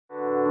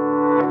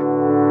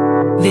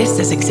This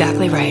is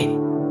exactly right.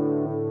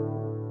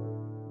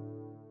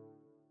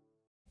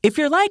 If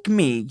you're like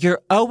me,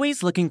 you're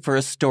always looking for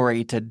a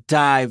story to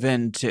dive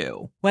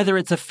into. Whether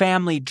it's a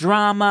family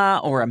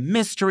drama or a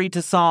mystery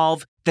to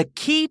solve, the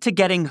key to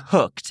getting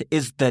hooked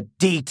is the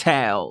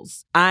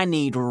details. I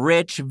need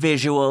rich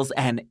visuals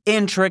and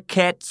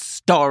intricate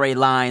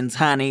storylines,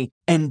 honey.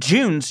 And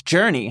June's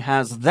Journey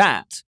has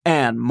that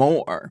and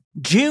more.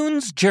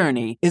 June's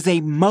Journey is a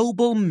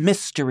mobile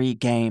mystery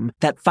game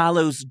that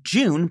follows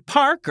June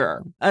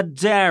Parker, a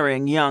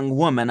daring young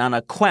woman on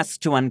a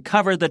quest to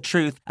uncover the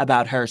truth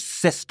about her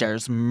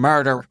sister's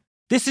murder.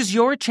 This is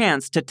your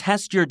chance to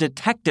test your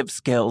detective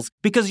skills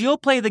because you'll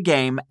play the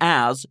game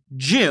as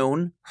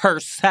June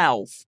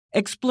herself.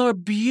 Explore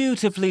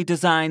beautifully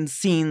designed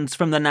scenes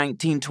from the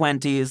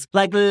 1920s,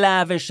 like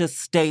lavish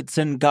estates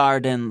and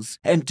gardens.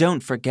 And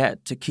don't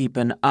forget to keep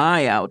an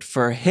eye out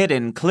for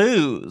hidden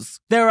clues.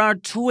 There are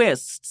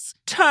twists,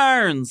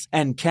 turns,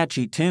 and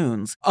catchy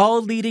tunes,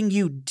 all leading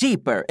you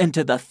deeper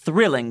into the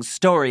thrilling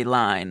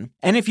storyline.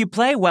 And if you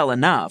play well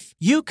enough,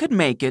 you could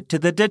make it to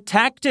the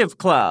Detective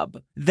Club.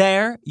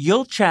 There,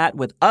 you'll chat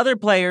with other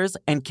players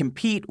and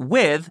compete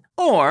with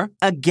or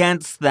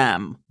against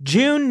them.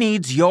 June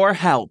needs your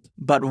help,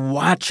 but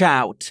watch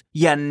out.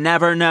 You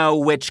never know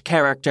which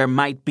character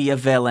might be a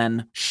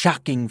villain.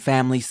 Shocking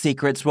family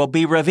secrets will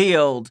be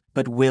revealed,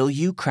 but will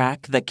you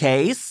crack the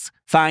case?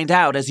 Find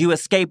out as you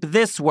escape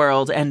this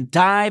world and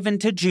dive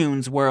into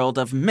June's world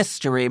of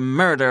mystery,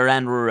 murder,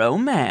 and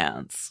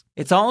romance.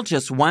 It's all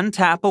just one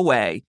tap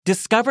away.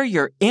 Discover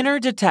your inner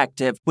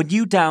detective when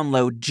you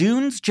download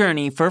June's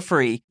Journey for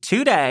free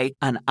today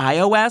on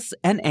iOS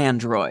and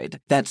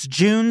Android. That's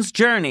June's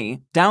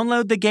Journey.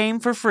 Download the game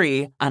for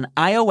free on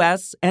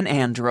iOS and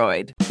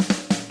Android.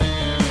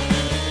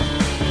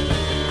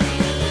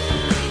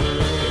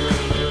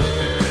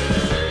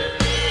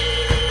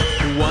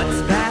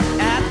 What's that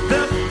at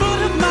the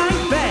foot of my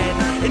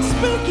bed? It's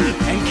spooky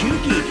and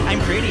kooky. I'm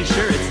pretty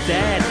sure it's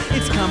dead.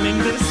 It's coming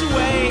this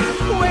way.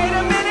 Wait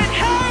a minute.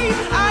 Hey,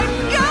 I'm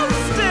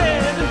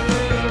ghosted.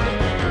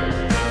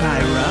 By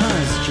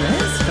Roz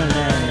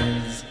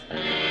Dressfellers.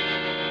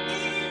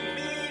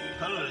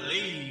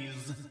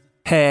 Please.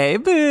 Hey,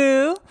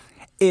 boo.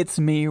 It's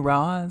me,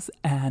 Roz,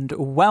 and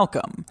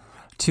welcome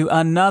to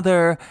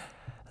another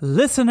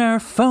listener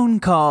phone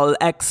call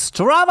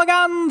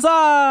extravaganza.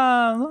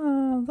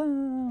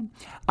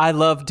 I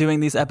love doing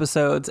these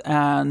episodes,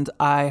 and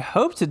I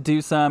hope to do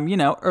some,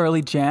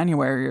 early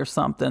January or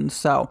something.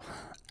 So,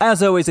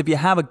 as always, if you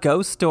have a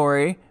ghost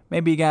story,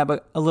 maybe you have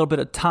a little bit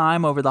of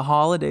time over the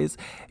holidays,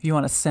 if you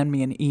want to send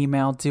me an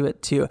email, do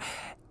it to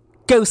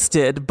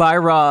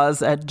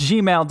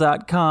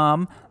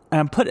ghostedbyroz@gmail.com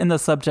and put in the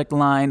subject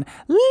line,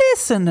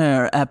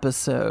 listener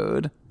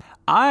episode.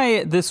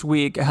 I, this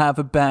week,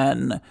 have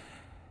been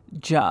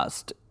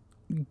just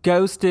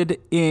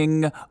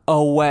ghosted-ing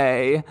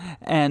away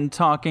and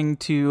talking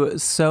to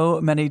so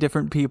many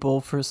different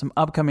people for some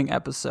upcoming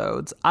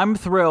episodes. I'm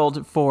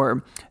thrilled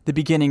for the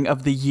beginning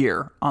of the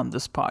year on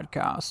this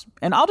podcast.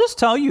 And I'll just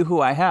tell you who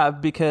I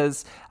have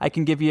because I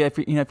can give you, if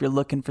you're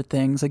looking for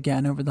things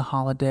again over the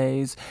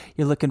holidays,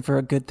 you're looking for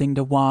a good thing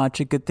to watch,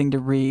 a good thing to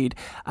read,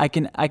 I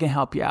can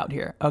help you out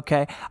here,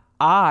 okay?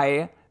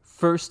 I,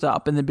 first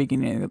up in the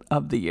beginning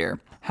of the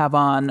year, have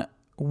on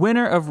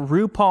winner of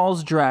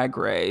RuPaul's Drag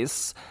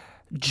Race,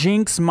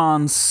 Jinx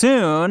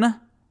Monsoon,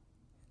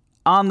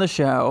 on the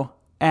show.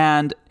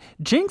 And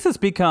Jinx has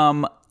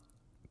become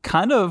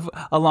kind of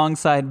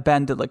alongside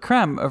Ben de la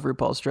Creme of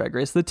RuPaul's Drag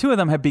Race. The two of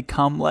them have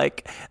become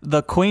like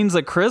the queens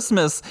of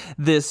Christmas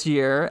this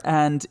year.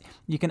 And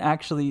you can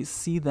actually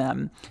see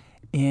them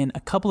in a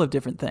couple of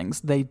different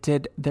things. They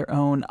did their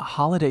own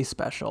holiday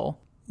special,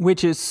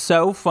 which is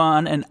so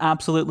fun and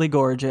absolutely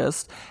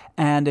gorgeous.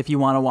 And if you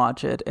want to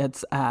watch it,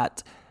 it's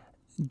at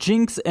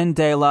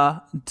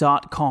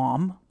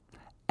jinxandela.com.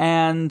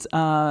 And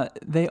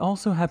they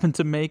also happen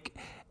to make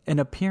an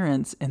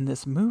appearance in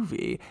this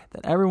movie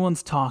that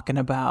everyone's talking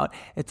about.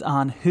 It's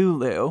on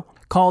Hulu,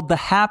 called The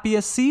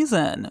Happiest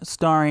Season,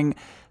 starring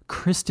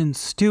Kristen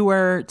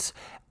Stewart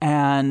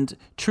and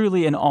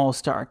truly an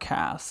all-star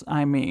cast.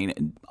 I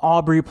mean,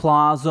 Aubrey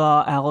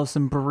Plaza,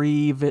 Alison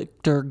Brie,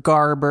 Victor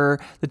Garber,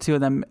 the two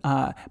of them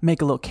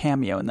make a little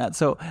cameo in that.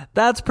 So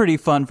that's pretty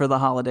fun for the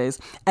holidays.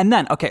 And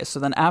then,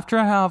 then after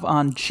I have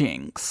on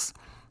Jinx,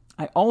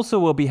 I also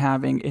will be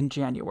having in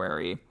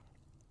January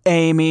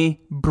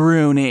Amy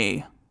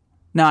Bruni.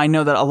 Now, I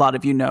know that a lot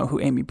of you know who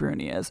Amy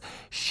Bruni is.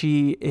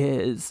 She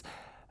is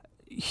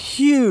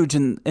huge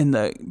in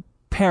the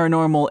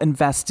paranormal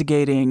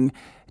investigating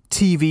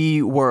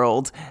TV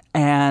world,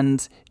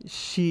 and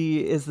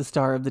she is the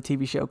star of the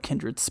TV show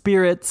Kindred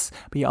Spirits,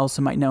 but you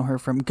also might know her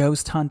from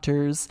Ghost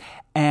Hunters,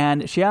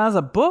 and she has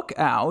a book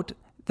out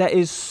that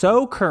is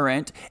so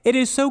current. It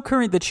is so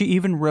current that she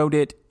even wrote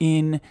it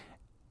in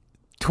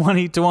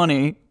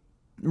 2020,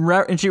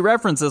 and she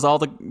references all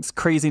the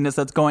craziness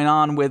that's going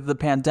on with the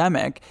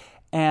pandemic,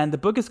 and the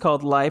book is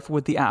called Life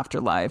with the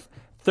Afterlife,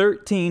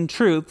 13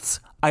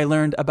 Truths I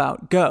Learned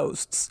About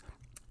Ghosts.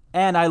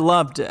 And I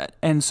loved it.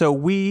 And so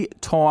we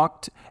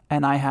talked,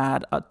 and I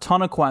had a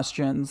ton of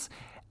questions,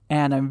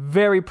 and I'm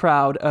very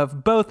proud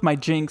of both my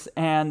Jinx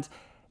and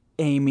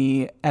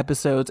Amy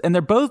episodes. And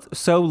they're both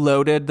so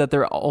loaded that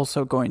they're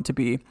also going to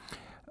be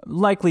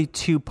likely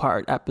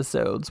 2-part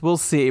episodes. We'll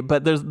see,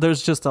 but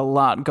there's just a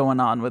lot going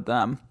on with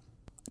them.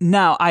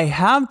 Now, I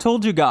have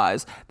told you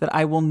guys that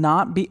I will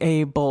not be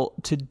able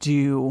to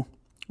do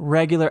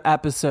regular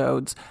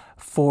episodes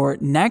for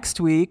next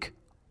week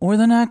or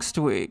the next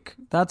week.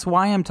 That's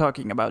why I'm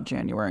talking about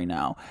January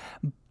now.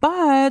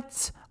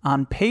 But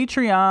on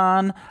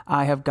Patreon,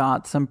 I have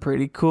got some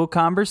pretty cool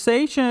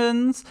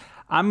conversations.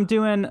 I'm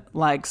doing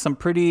like some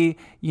pretty,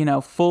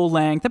 full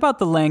length, about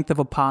the length of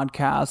a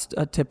podcast,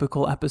 a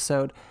typical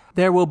episode.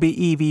 There will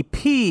be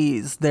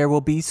EVPs. There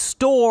will be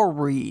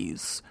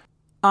stories.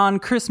 On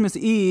Christmas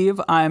Eve,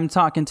 I'm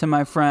talking to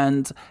my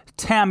friend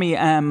Tammy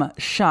M.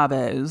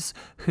 Chavez,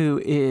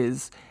 who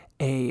is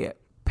a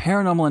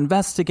paranormal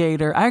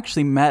investigator. I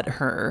actually met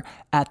her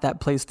at that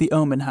place, the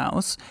Omen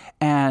House,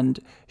 and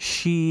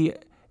she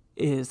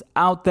is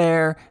out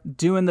there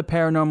doing the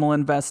paranormal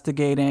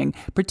investigating,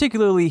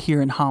 particularly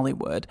here in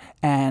Hollywood.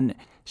 And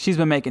she's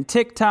been making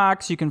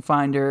TikToks. You can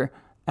find her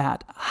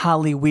at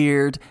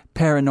Hollyweird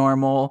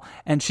Paranormal.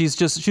 And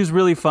she's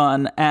really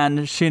fun,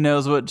 and she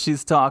knows what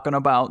she's talking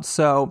about.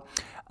 So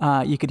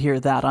you could hear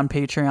that on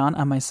Patreon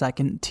on my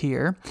second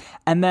tier.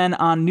 And then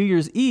on New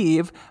Year's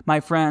Eve,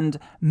 my friend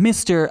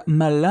Mr.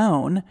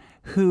 Malone,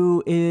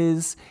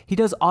 he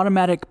does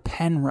automatic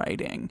pen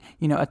writing,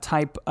 a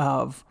type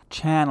of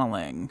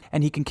channeling,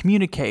 and he can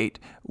communicate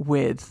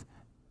with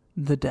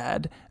the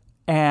dead,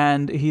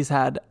 and he's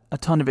had a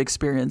ton of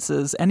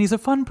experiences, and he's a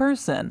fun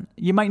person.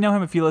 You might know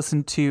him if you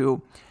listen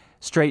to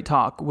Straight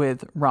Talk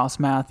with Ross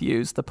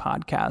Matthews, the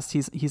podcast.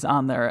 He's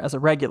on there as a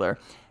regular,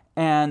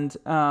 and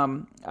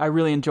I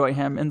really enjoy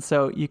him, and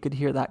so you could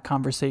hear that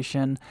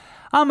conversation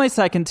on my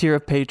second tier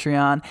of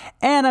Patreon.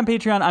 And on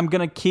Patreon, I'm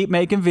going to keep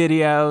making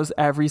videos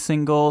every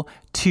single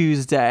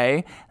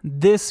Tuesday.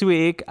 This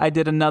week, I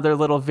did another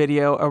little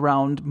video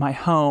around my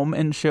home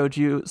and showed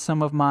you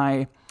some of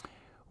my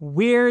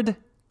weird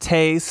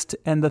taste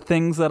and the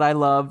things that I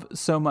love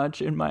so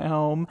much in my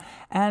home.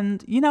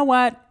 And you know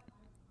what?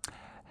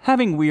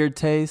 Having weird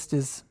taste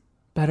is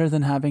better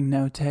than having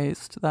no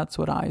taste. That's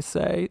what I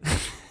say.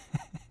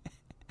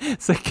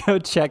 So go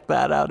check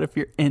that out if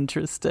you're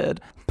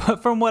interested.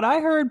 But from what I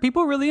heard,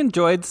 people really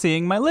enjoyed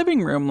seeing my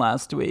living room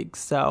last week.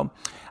 So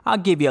I'll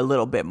give you a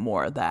little bit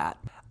more of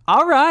that.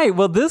 All right.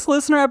 Well, this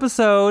listener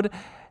episode,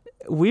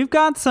 we've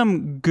got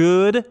some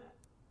good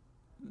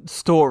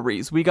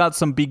stories. We got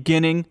some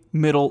beginning,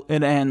 middle,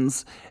 and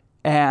ends.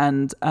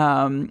 And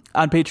on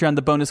Patreon,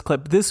 the bonus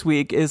clip this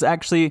week is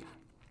actually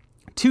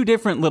 2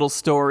 different little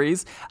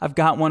stories. I've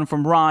got one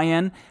from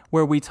Ryan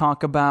where we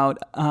talk about,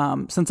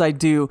 since I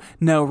do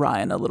know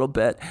Ryan a little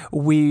bit,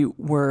 we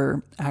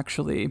were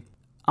actually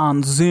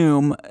on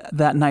Zoom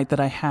that night that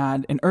I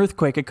had an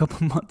earthquake a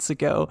couple months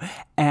ago.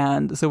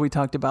 And so we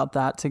talked about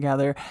that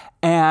together.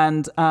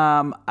 And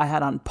I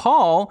had on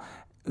Paul,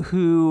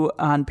 who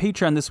on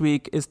Patreon this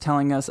week is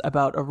telling us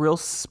about a real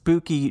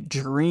spooky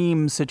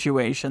dream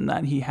situation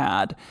that he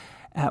had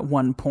at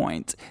one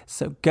point.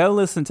 So go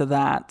listen to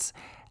that.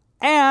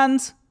 And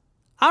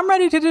I'm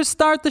ready to just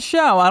start the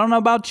show. I don't know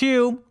about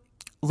you.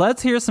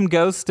 Let's hear some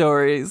ghost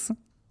stories.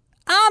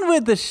 On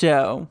with the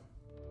show.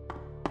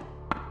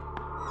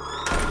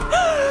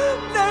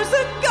 There's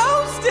a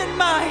ghost in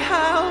my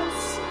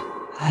house.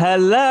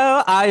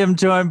 Hello, I am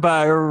joined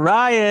by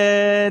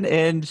Ryan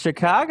in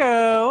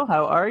Chicago.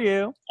 How are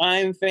you?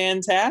 I'm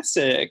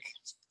fantastic.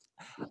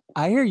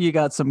 I hear you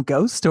got some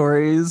ghost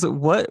stories.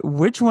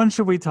 Which one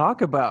should we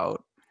talk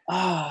about?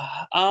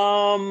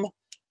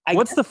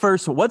 What's the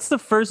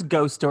first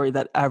ghost story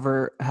that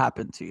ever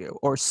happened to you,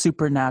 or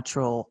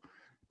supernatural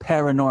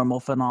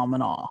paranormal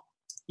phenomena?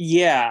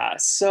 Yeah,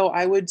 so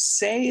I would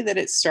say that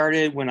it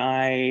started when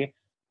I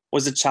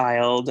was a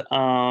child.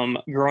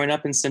 Growing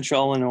up in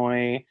Central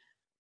Illinois,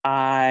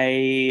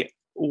 I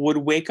would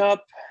wake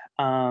up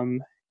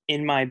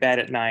in my bed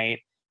at night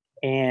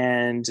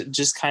and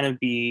just kind of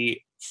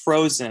be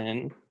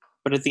frozen.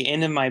 But at the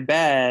end of my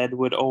bed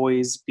would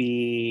always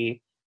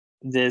be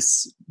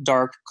this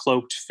dark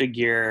cloaked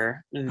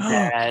figure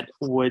that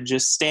would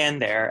just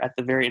stand there at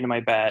the very end of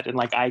my bed. And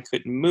like, I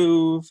couldn't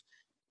move.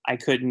 I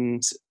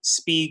couldn't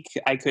speak.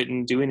 I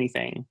couldn't do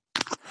anything.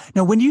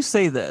 Now, when you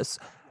say this,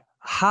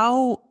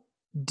 how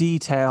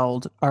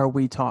detailed are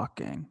we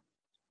talking?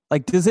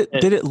 Like, did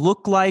it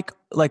look like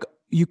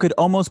you could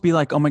almost be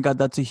like, oh my God,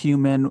 that's a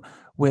human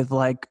with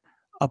like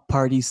a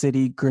Party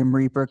City Grim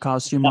Reaper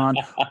costume on?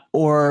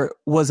 Or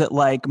was it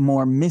like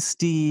more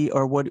misty,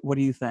 or what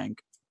do you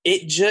think?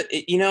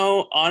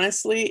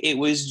 Honestly,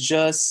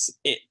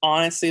 it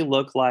honestly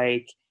looked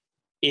like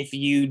if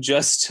you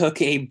just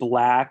took a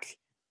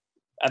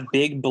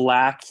big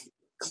black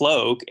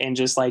cloak and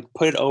just like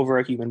put it over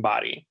a human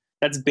body.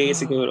 That's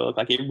basically what it looked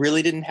like. It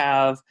really didn't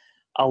have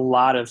a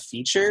lot of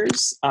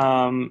features.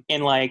 And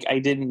like, I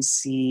didn't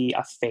see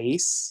a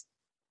face.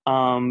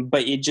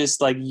 But it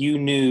just like you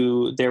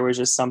knew there was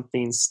just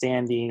something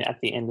standing at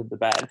the end of the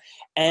bed.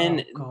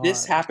 And Oh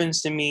this God.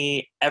 happens to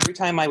me every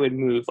time I would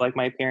move. Like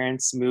my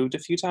parents moved a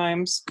few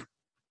times,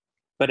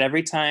 but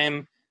every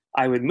time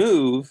I would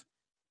move,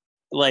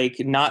 like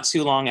not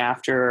too long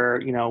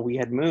after, we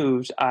had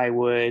moved, I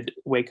would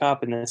wake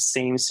up and the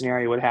same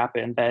scenario would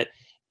happen, that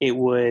it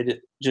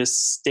would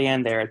just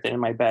stand there at the end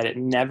of my bed. It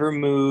never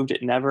moved.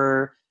 It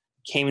never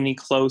came any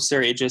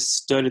closer. It just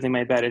stood at the end of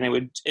my bed, and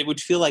it would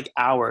feel like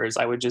hours.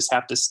 I would just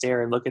have to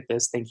stare and look at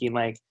this thinking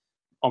like,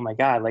 oh my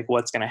God, like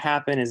what's going to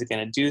happen? Is it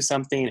going to do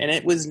something? And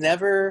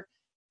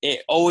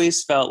it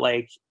always felt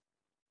like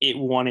it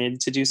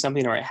wanted to do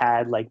something, or it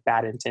had like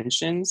bad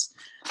intentions.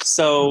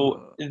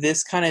 So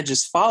this kind of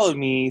just followed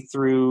me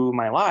through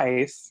my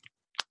life.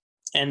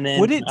 And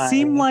then Would it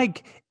seem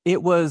like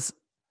it was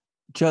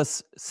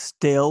just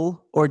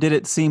still, or did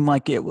it seem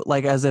like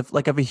like as if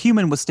like if a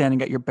human was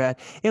standing at your bed,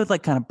 it would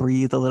like kind of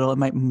breathe a little, it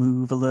might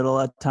move a little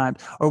at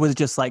times, or was it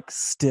just like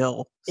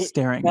still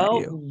staring at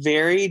felt you?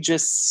 very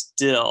just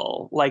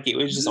still, like it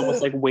was just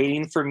almost like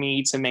waiting for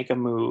me to make a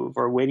move,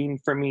 or waiting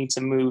for me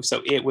to move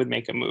so it would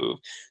make a move.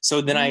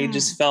 So then I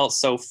just felt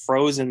so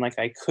frozen, like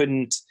I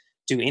couldn't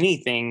do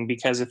anything,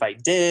 because if I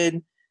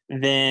did,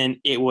 then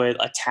it would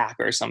attack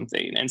or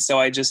something. And so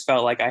I just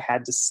felt like I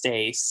had to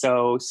stay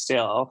so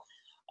still.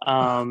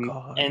 Oh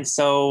God. And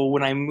so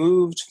when I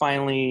moved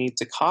finally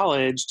to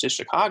college to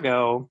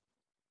Chicago,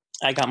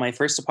 I got my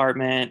first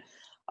apartment,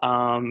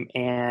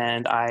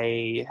 and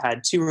I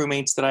had two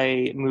roommates that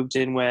I moved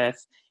in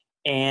with.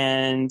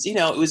 And,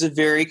 it was a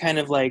very kind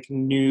of like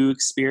new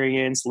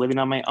experience living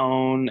on my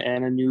own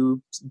in a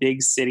new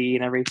big city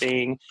and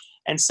everything.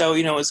 And so,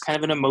 it was kind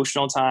of an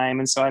emotional time.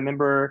 And so I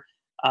remember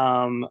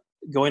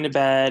going to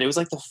bed. It was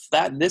like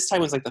this time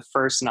was like the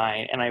first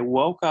night, and I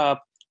woke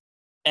up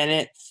and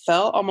it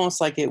felt almost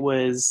like it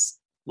was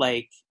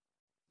like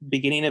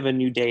beginning of a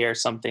new day or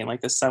something, like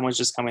the sun was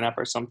just coming up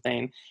or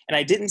something. And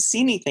I didn't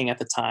see anything at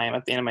the time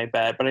at the end of my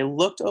bed, but I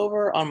looked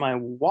over on my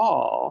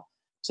wall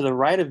to the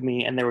right of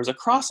me, and there was a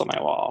cross on my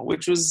wall,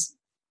 which was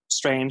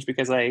strange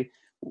because I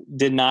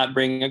did not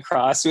bring a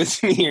cross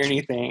with me or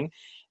anything.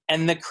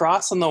 And the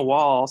cross on the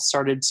wall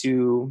started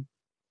to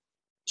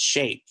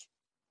shake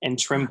and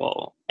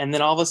tremble. And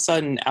then all of a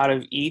sudden, out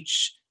of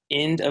each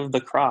end of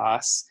the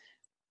cross,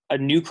 a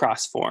new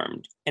cross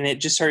formed, and it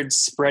just started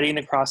spreading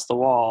across the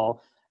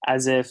wall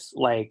as if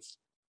like,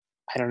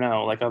 I don't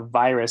know, like a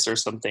virus or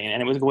something.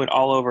 And it was going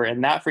all over,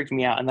 and that freaked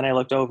me out. And then I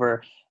looked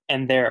over,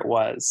 and there it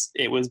was.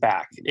 It was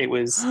back. It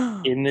was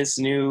in this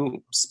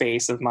new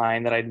space of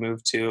mine that I'd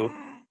moved to.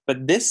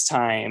 But this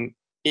time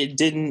it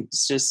didn't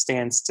just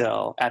stand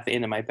still at the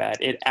end of my bed.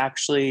 It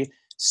actually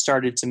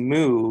started to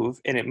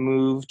move, and it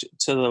moved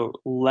to the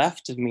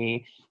left of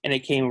me, and it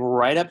came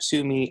right up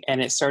to me,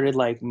 and it started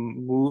like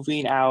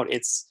moving out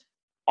its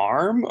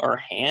arm or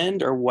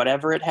hand or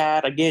whatever it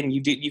had. Again,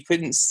 you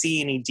couldn't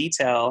see any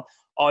detail.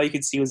 All you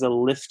could see was a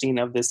lifting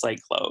of this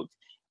like cloak,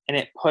 and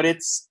it put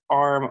its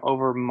arm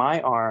over my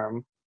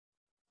arm.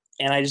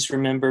 And I just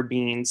remember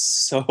being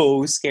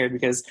so scared,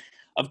 because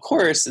of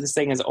course this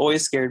thing has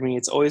always scared me.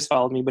 It's always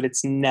followed me, but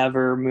it's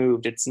never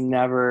moved. It's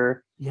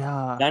never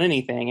Yeah. done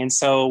anything. And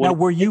so when Now, it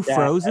were you did that,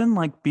 frozen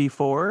like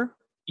before?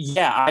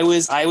 yeah, I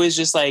was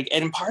just like,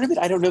 and part of it,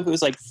 I don't know if it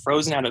was like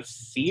frozen out of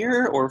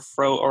fear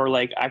or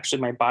like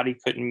actually my body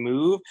couldn't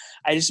move.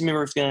 I just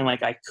remember feeling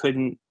like I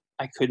couldn't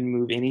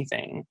move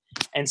anything.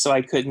 And so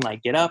I couldn't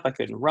like get up, I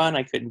couldn't run,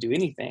 I couldn't do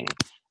anything.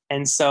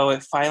 And so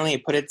it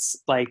put its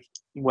like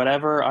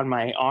whatever on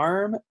my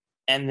arm,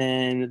 and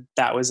then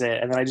that was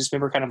it. And then I just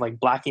remember kind of like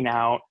blacking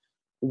out,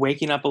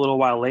 waking up a little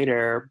while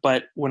later.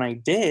 But when I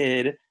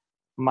did,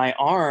 my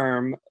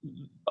arm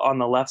on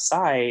the left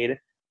side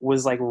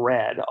was like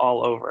red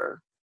all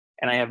over.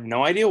 And I have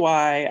no idea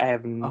why. I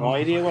have no Oh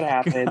idea what my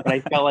happened, but I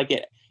God. felt like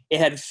it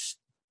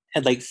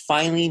had like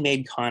finally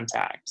made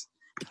contact.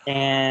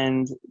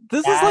 And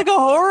This is that like a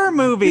horror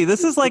movie.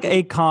 This is like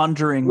a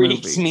Conjuring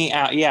freaked movie. me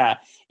out. Yeah,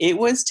 it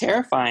was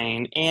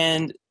terrifying.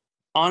 And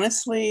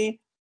honestly,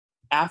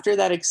 after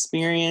that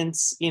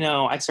experience,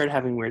 I started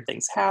having weird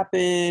things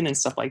happen and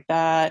stuff like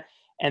that.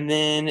 And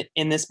then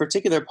in this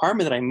particular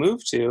apartment that I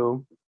moved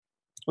to,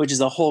 which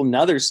is a whole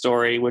nother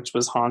story, which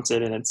was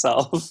haunted in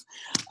itself.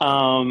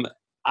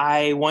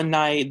 I one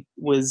night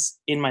was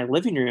in my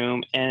living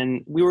room,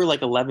 and we were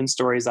like 11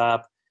 stories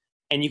up,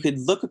 and you could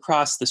look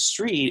across the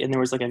street, and there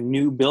was like a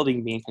new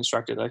building being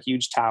constructed, a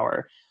huge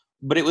tower,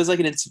 but it was like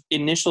in its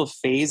initial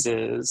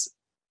phases.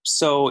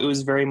 So it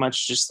was very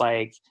much just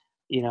like,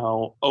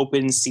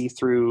 open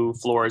see-through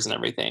floors and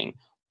everything.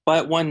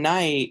 But one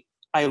night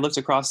I looked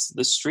across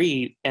the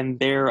street, and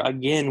there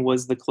again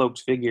was the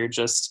cloaked figure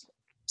just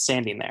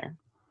standing there,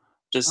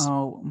 just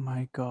Oh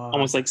my God.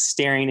 almost like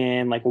staring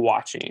in, like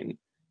watching.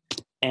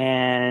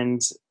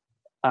 And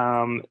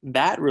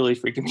that really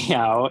freaked me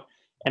out.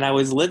 And I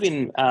was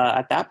living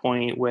at that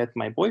point with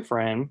my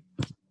boyfriend.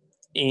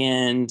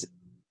 And,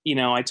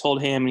 I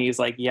told him, and he was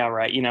like, yeah,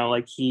 right.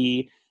 Like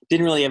he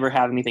didn't really ever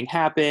have anything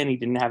happen. He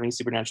didn't have any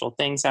supernatural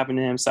things happen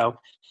to him. So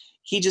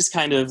he just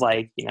kind of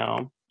like,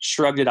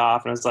 shrugged it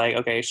off and was like,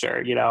 okay,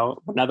 sure, you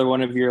know, another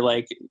one of your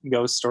like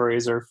ghost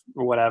stories or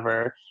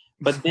whatever.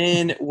 But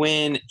then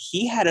when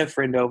he had a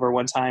friend over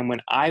one time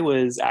when I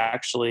was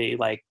actually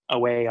like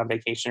away on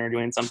vacation or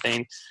doing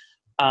something,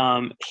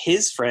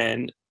 his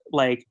friend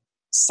like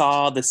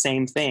saw the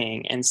same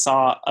thing and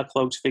saw a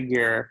cloaked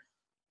figure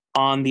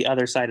on the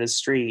other side of the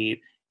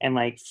street and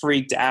like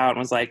freaked out and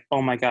was like,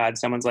 oh my God,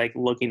 someone's like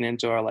looking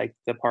into our like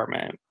the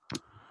apartment.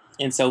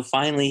 And so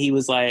finally he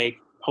was like,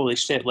 holy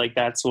shit, like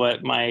that's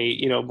what my,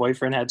 you know,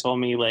 boyfriend had told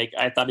me. Like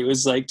I thought he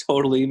was like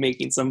totally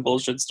making some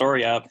bullshit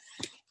story up.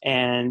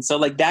 And so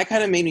like that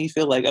kind of made me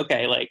feel like,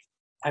 okay, like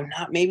I'm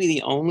not maybe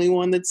the only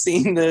one that's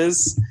seen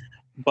this,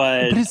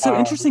 but it's so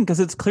interesting because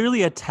it's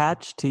clearly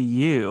attached to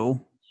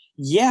you.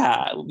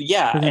 Yeah.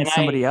 But then And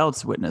somebody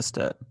else witnessed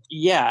it.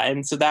 Yeah.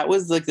 And so that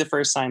was like the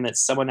first time that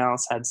someone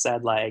else had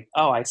said like,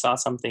 oh, I saw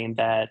something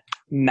that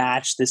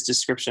matched this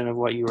description of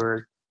what you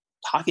were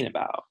talking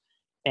about.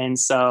 And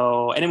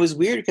so, and it was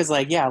weird because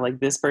like, yeah, like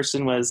this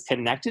person was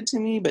connected to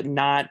me, but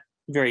not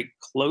very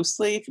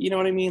closely, if you know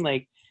what I mean?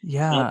 Like,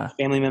 yeah, a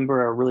family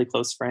member or a really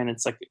close friend.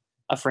 It's like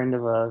a friend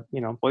of a, you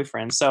know,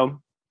 boyfriend.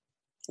 So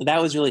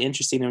that was really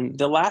interesting. And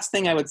the last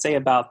thing I would say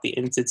about the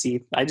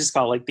entity, I just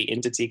call it like the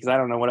entity because I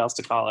don't know what else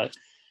to call it.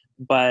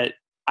 But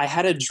I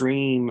had a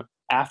dream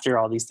after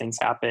all these things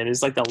happened.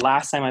 It's like the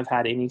last time I've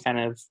had any kind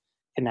of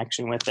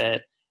connection with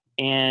it.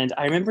 And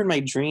I remember in my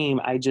dream,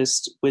 I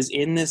just was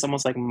in this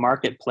almost like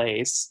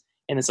marketplace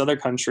in this other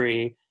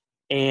country.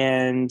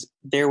 And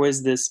there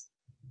was this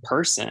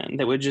person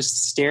that would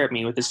just stare at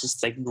me with this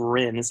just like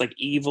grin, this like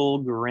evil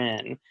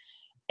grin.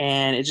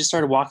 And it just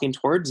started walking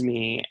towards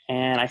me.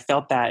 And I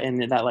felt that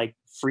in that like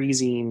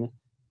freezing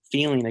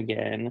feeling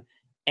again.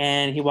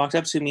 And he walked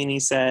up to me and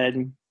he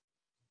said,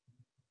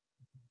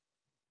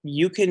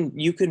 you can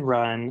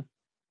run,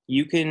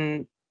 you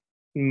can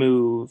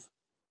move,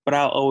 but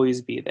I'll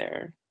always be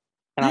there.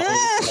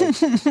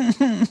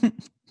 And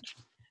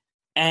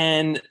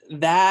and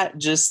that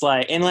just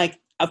like, and like,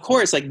 of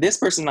course, like this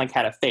person like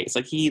had a face,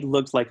 like he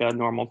looked like a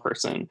normal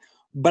person,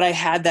 but I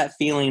had that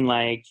feeling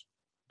like,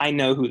 I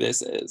know who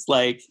this is.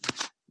 Like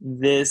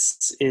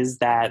this is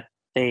that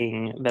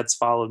thing that's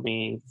followed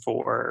me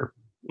for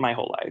my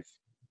whole life.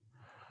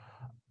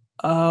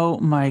 Oh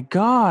my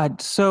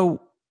God.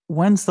 So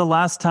when's the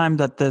last time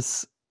that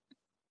this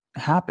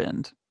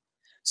happened?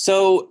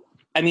 So,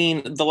 I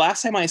mean, the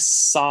last time I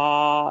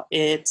saw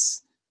it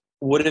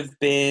would have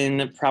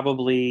been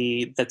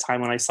probably the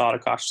time when I saw it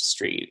across the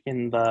street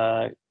in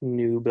the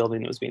new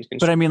building that was being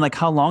constructed. But I mean, like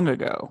how long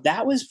ago?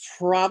 That was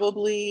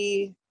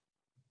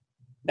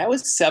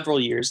several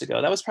years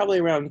ago. That was probably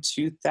around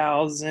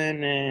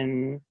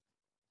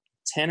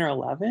 2010 or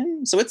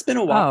 11. So it's been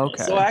a while. Oh,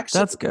 okay. So actually,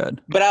 that's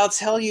good. But I'll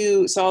tell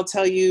you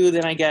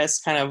then I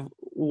guess kind of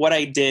what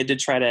I did to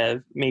try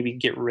to maybe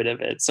get rid of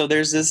it. So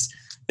there's this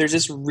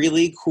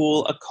really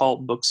cool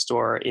occult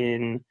bookstore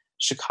in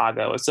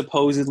Chicago.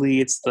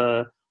 Supposedly it's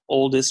the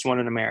oldest one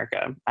in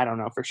America. I don't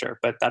know for sure,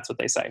 but that's what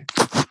they say.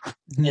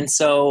 Mm-hmm. And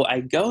so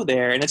I go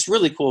there and it's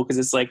really cool because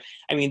it's like,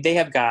 I mean, they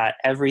have got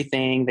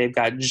everything. They've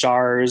got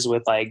jars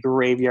with like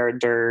graveyard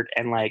dirt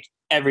and like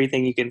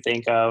everything you can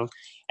think of.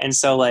 And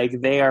so like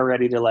they are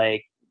ready to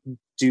like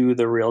do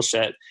the real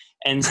shit.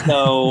 And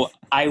so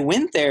I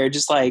went there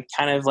just like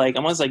kind of like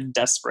almost like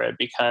desperate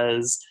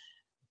because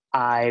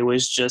I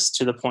was just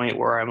to the point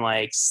where I'm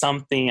like,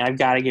 I've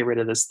got to get rid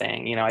of this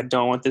thing. You know, I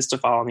don't want this to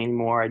follow me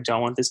anymore. I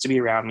don't want this to be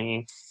around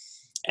me.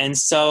 And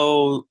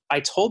so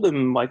I told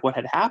them like what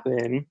had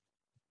happened.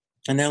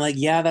 And they're like,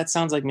 yeah, that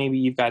sounds like maybe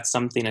you've got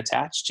something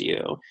attached to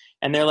you.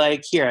 And they're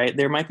like,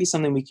 there might be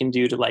something we can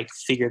do to like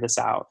figure this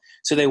out.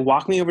 So they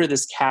walk me over to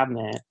this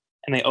cabinet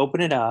and they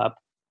open it up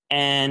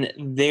and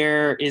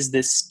there is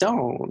this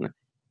stone.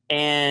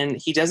 And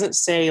he doesn't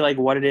say like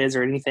what it is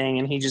or anything.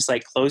 And he just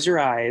like, close your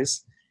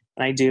eyes.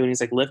 And I do. And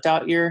he's like, lift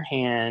out your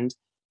hand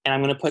and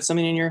I'm going to put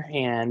something in your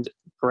hand,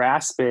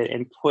 grasp it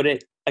and put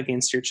it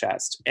against your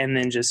chest. And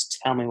then just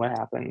tell me what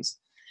happens.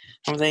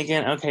 I'm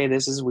thinking, okay,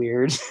 this is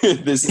weird.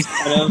 This is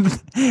kind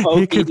of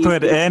you could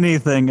put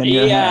anything in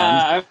your hand.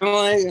 Yeah, I'm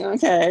like,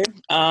 okay.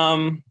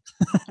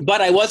 But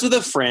I was with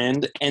a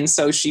friend, and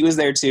so she was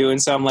there too. And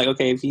so I'm like,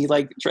 okay, if he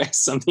like tries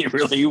something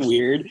really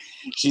weird,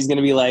 she's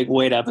gonna be like,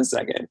 wait up a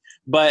second.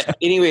 But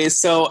anyways,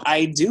 so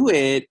I do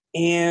it,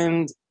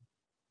 and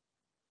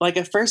like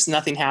at first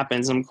nothing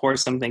happens. And of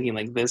course, I'm thinking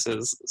like, this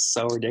is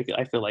so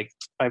ridiculous.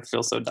 I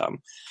feel so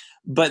dumb.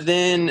 But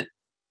then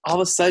all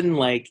of a sudden,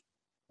 like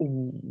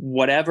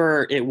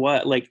whatever it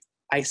was, like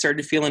I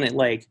started feeling it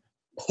like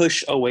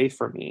push away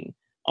from me,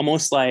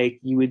 almost like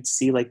you would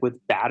see like with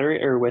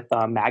battery or with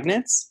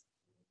magnets.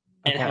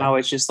 And how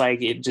it's just like,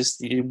 it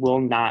will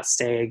not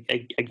stay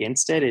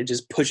against it. It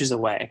just pushes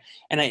away.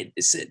 And it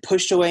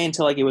pushed away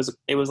until like, it was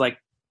like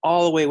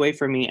all the way away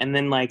from me. And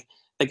then like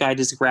the guy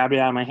just grabbed it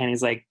out of my hand.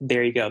 He's like,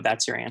 there you go.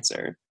 That's your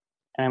answer.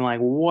 And I'm like,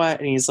 what?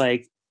 And he's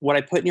like, what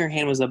I put in your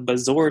hand was a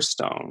Bezoar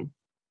stone.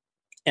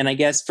 And I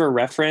guess for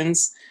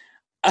reference,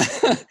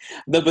 the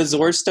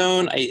Bezoar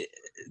stone,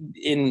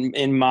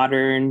 in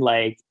modern,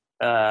 like,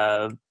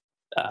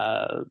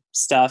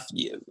 stuff.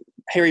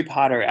 Harry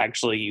Potter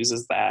actually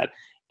uses that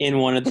in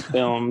one of the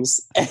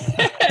films.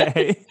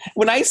 Okay.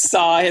 When I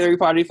saw Harry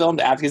Potter filmed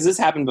after, because this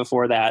happened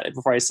before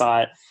I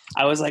saw it,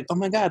 I was like, oh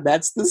my God,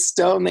 that's the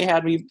stone they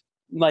had me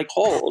like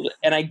hold.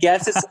 And I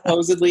guess it's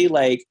supposedly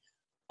like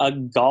a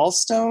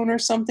gallstone or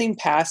something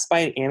passed by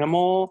an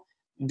animal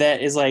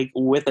that is like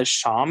with a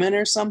shaman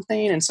or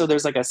something. And so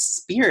there's like a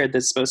spirit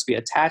that's supposed to be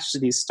attached to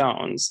these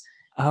stones.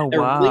 Oh, They're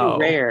really wow.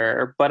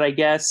 rare, but I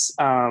guess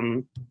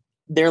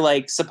they're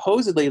like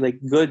supposedly like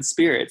good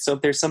spirits. So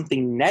if there's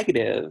something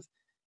negative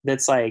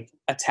that's like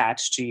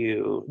attached to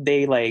you,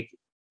 they like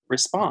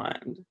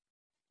respond.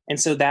 And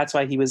so that's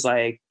why he was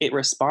like, it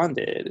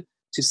responded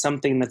to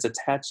something that's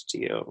attached to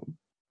you.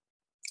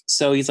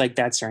 So he's like,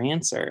 that's your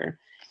answer.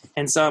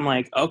 And so I'm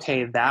like,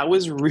 okay, that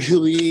was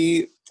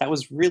really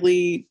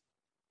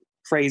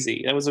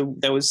crazy.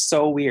 That was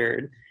so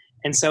weird.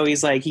 And so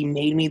he's like, he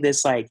made me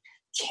this like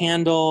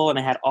candle and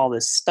I had all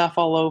this stuff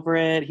all over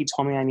it. He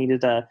told me I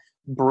needed to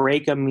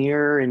break a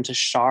mirror into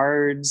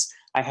shards.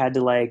 I had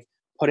to like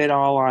put it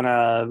all on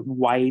a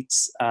white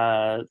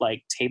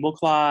like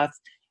tablecloth.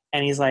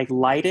 And he's like,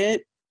 light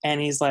it. And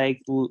he's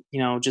like,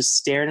 just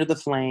stare into the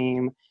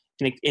flame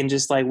and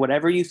just like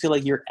whatever you feel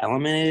like your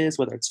element is,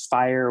 whether it's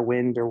fire or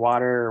wind or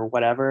water or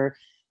whatever,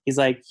 he's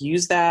like,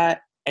 use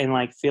that and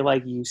like feel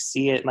like you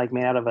see it like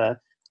made out of a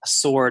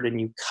sword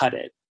and you cut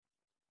it.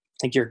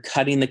 Like you're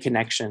cutting the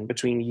connection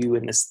between you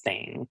and this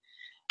thing.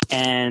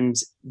 And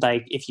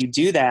like if you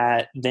do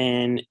that,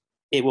 then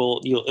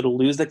it'll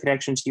lose the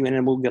connection to you and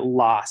it will get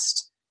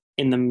lost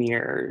in the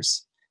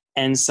mirrors.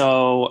 And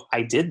so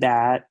I did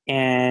that,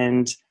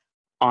 and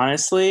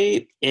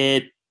honestly,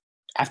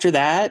 after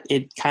that,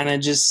 it kind of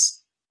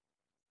just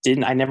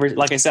didn't, I never,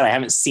 like I said, I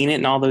haven't seen it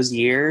in all those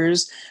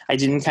years. I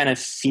didn't kind of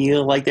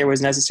feel like there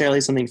was necessarily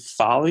something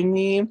following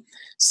me.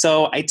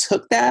 So I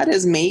took that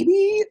as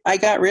maybe I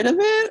got rid of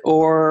it,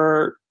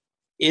 or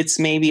it's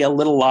maybe a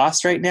little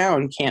lost right now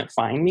and can't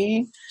find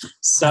me.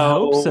 So I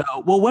hope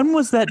so. Well, when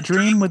was that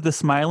dream with the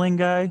smiling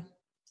guy?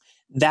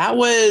 that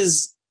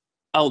was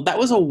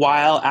a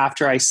while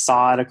after I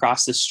saw it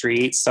across the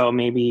street. So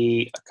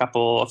maybe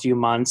a few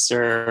months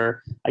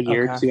or a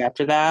year or two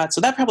after that.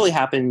 So that probably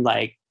happened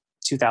like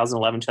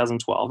 2011,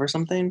 2012 or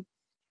something.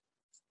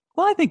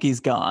 Well, I think he's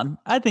gone.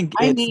 I think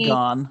it's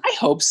gone. I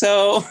hope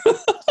so.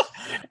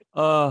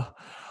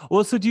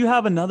 Well, so do you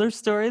have another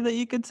story that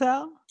you could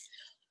tell?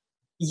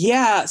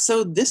 Yeah.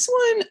 So this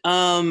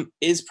one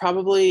is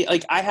probably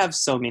like, I have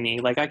so many,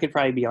 like I could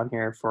probably be on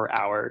here for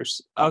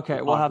hours.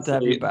 Okay. We'll have to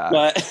have you back.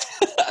 But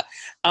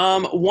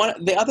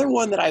the other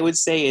one that I would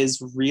say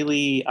is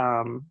really,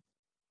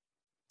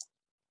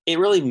 it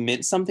really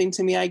meant something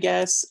to me, I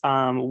guess,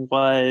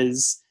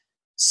 was,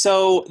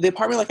 so the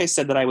apartment, like I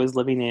said, that I was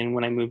living in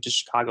when I moved to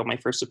Chicago, my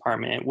first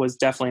apartment was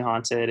definitely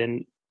haunted.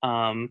 And,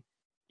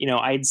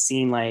 I'd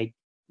seen like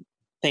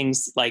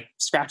things like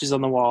scratches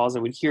on the walls. I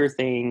would hear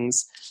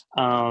things.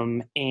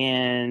 And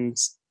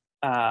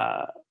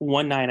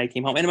one night I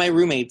came home, and my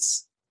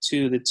roommates,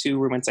 the two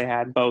roommates I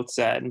had, both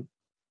said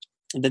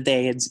that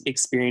they had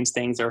experienced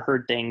things or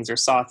heard things or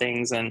saw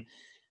things and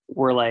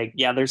were like,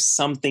 yeah, there's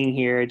something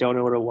here. I don't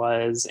know what it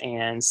was.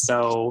 And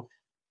so,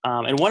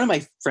 and one of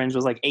my friends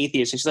was like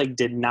atheist, and she like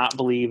did not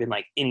believe in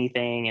like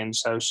anything. And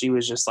so she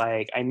was just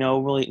like, I know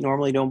really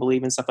normally don't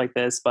believe in stuff like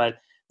this, but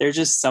there's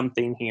just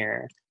something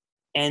here.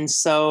 And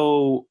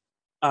so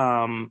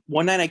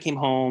one night I came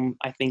home,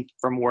 I think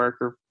from work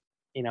or,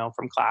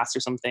 from class or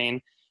something.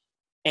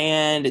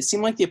 And it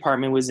seemed like the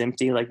apartment was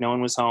empty. Like no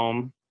one was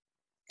home.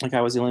 Like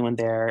I was the only one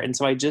there. And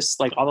so I just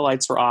like, all the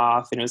lights were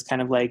off and it was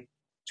kind of like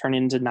turned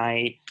into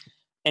night.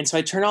 And so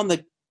I turned on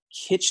the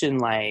kitchen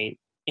light,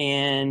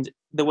 and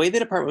the way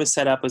the apartment was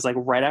set up was like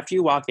right after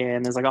you walk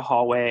in, there's like a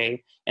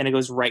hallway and it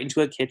goes right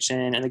into a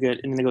kitchen, and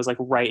then it goes like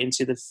right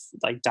into the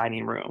like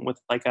dining room with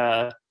like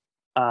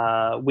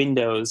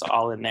windows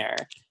all in there.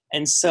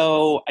 And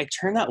so I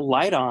turned that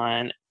light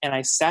on and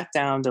I sat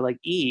down to like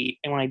eat.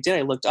 And when I did,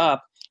 I looked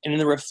up, and in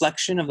the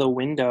reflection of the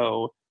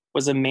window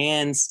was a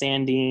man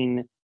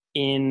standing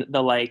in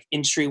the like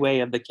entryway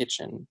of the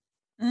kitchen.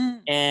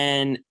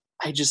 And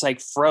I just like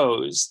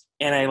froze,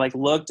 and I like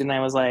looked, and I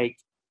was like,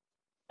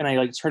 and I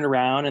like turned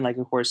around, and like,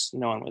 of course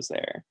no one was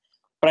there.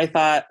 But I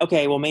thought,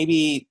 okay, well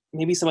maybe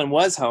someone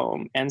was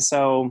home. And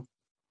so,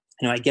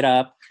 I get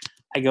up,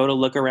 I go to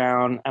look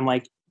around, I'm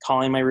like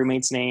calling my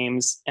roommates'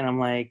 names, and I'm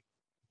like,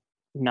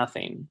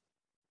 nothing.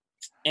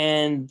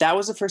 And that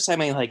was the first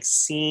time I like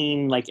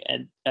seen like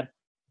a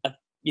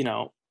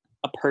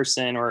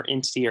person or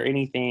entity or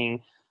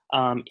anything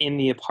in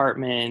the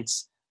apartment,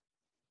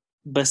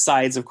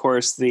 besides of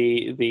course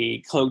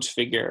the cloaked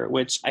figure,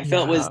 which I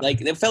felt was like,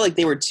 it felt like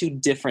they were two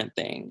different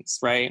things,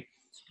 right?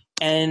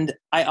 And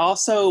I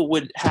also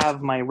would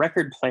have my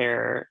record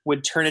player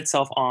would turn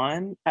itself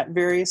on at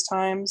various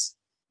times.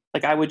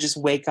 Like I would just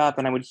wake up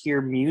and I would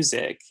hear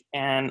music,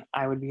 and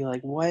I would be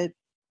like, what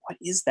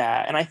is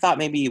that? And I thought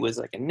maybe it was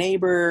like a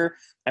neighbor,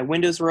 my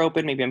windows were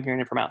open, maybe I'm hearing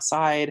it from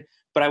outside.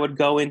 But I would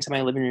go into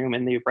my living room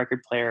and the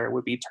record player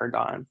would be turned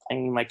on,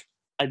 playing like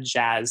a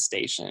jazz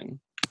station.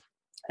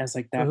 And it's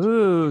like that.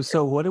 Ooh,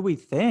 so what do we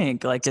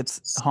think? Like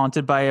it's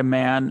haunted by a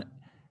man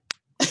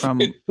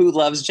from Who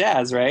loves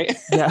jazz, right?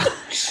 yeah.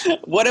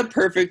 What a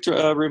perfect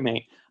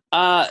roommate.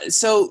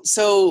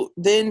 So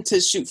then to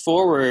shoot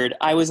forward,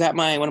 I was at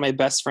one of my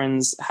best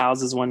friend's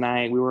houses one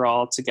night. We were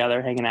all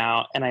together hanging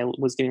out, and I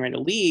was getting ready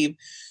to leave.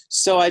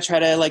 So I try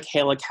to like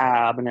hail a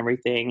cab and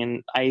everything,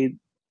 and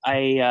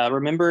I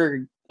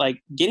remember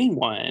like getting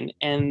one,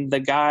 and the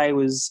guy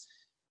was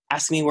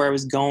asking me where I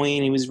was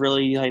going. He was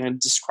really like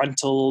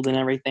disgruntled and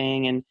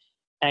everything, and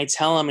I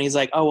tell him, and he's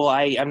like, "Oh well,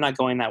 I'm not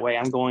going that way.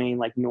 I'm going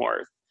like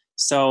north."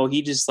 So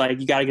he just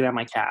like, "You got to get out of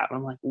my cab." And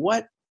I'm like,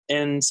 "What?"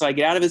 And so I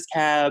get out of his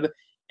cab,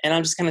 and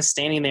I'm just kind of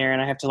standing there,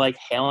 and I have to like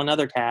hail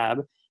another cab.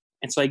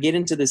 And so I get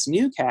into this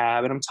new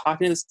cab, and I'm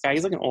talking to this guy.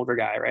 He's like an older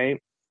guy,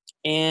 right?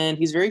 And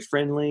he's very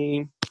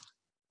friendly.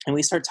 And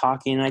we start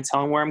talking, and I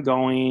tell him where I'm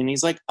going. And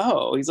he's like,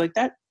 "Oh," he's like,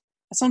 that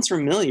sounds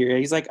familiar.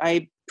 He's like,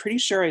 "I'm pretty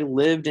sure I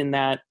lived in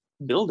that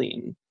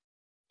building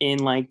in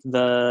like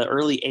the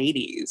early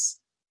 80s."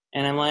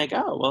 And I'm like,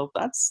 "Oh, well,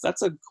 that's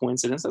a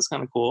coincidence. That's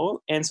kind of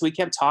cool." And so we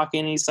kept talking,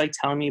 and he's like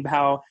telling me about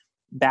how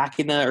back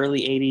in the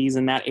early 80s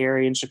in that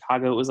area in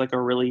Chicago, it was like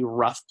a really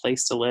rough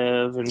place to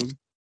live. And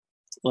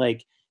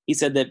like he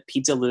said that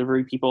pizza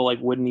delivery people like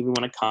wouldn't even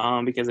want to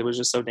come because it was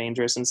just so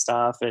dangerous and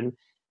stuff. And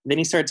then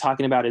he started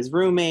talking about his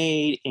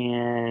roommate,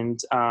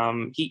 and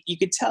you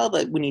could tell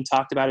that when he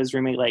talked about his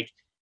roommate, like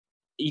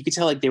you could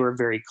tell like they were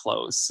very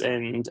close.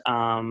 And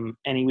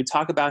he would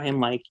talk about him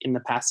like in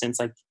the past tense,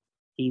 like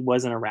he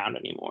wasn't around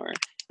anymore.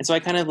 And so I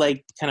kind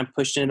of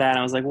pushed into that. And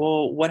I was like,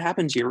 "Well, what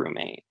happened to your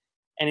roommate?"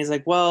 And he's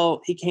like,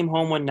 "Well, he came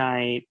home one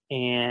night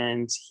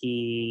and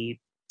he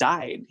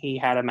died. He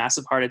had a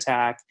massive heart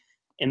attack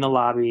in the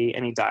lobby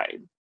and he died."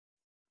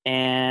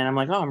 And I'm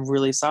like, "Oh, I'm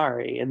really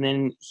sorry." And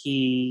then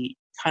he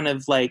kind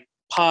of like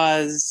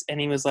paused, and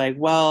he was like,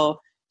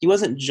 "Well, he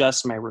wasn't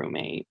just my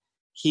roommate.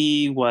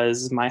 He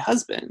was my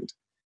husband."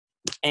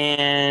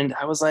 And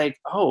I was like,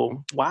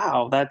 "Oh,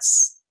 wow,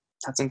 that's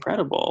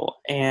incredible.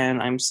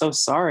 And I'm so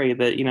sorry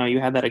that, you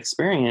had that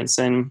experience."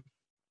 And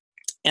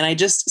I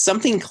just,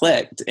 something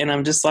clicked, and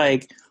I'm just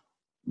like,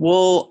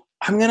 well,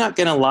 I'm not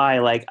going to lie.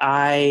 Like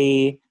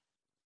I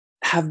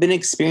have been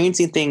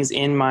experiencing things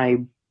in my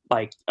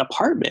like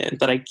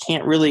apartment that I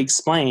can't really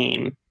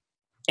explain.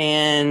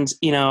 And,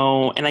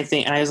 and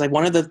I was like,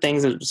 one of the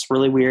things that's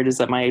really weird is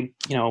that my,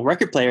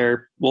 record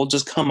player will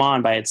just come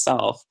on by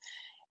itself,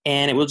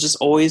 and it will just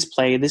always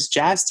play this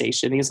jazz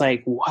station. He's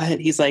like, "What?"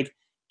 He's like,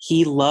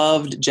 he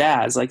loved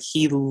jazz. Like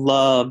he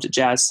loved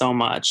jazz so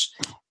much.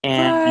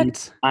 And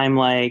What? I'm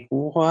like,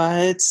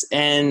 "What?"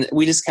 And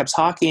we just kept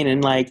talking,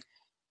 and like,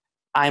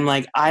 I'm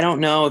like, "I don't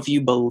know if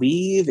you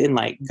believe in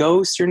like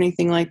ghosts or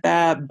anything like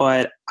that,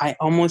 but I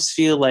almost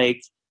feel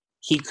like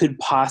he could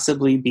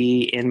possibly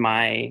be in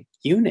my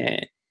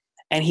unit."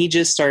 And he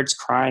just starts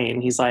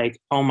crying. He's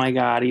like, "Oh my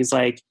God." He's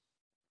like,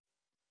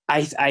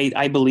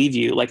 I believe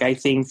you. Like, I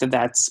think that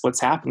that's what's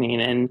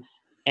happening."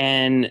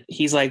 And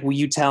he's like, "Will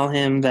you tell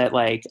him that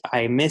like,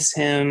 I miss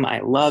him. I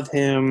love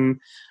him.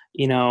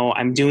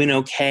 I'm doing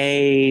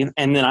okay."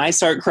 And then I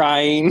start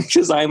crying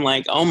because I'm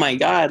like, "Oh my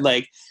God,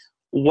 like,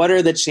 what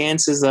are the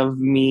chances of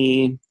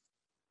me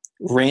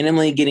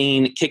randomly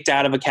getting kicked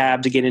out of a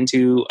cab to get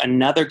into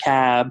another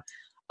cab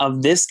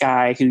of this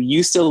guy who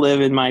used to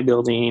live in my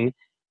building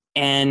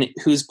and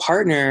whose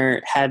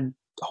partner had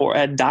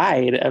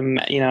died,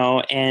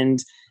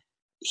 and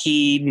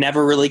he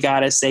never really got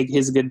to say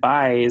his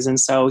goodbyes." And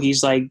so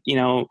he's like,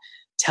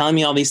 telling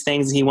me all these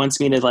things he wants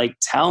me to like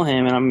tell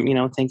him. And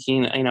I'm,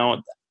 thinking, I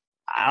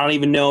don't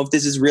even know if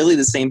this is really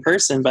the same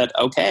person, but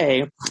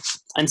okay.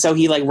 And so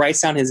he like writes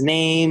down his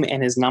name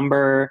and his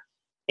number.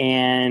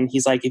 And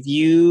he's like, "If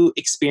you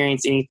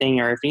experience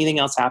anything or if anything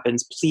else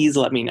happens, please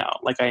let me know.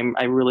 Like,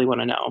 I really want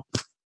to know."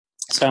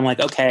 So I'm like,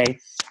 "Okay."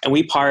 And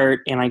we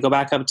part, and I go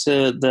back up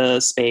to the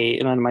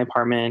spade and my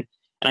apartment,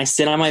 and I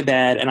sit on my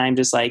bed, and I'm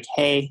just like,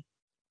 "Hey,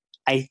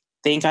 I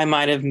think I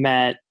might have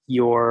met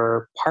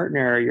your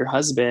partner, your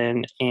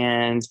husband,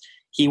 and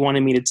he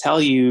wanted me to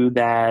tell you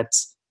that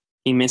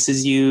he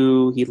misses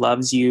you, he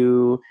loves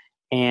you,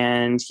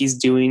 and he's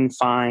doing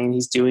fine,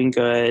 he's doing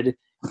good,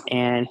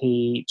 and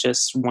he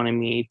just wanted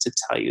me to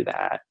tell you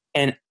that."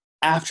 And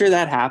after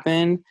that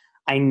happened,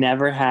 I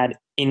never had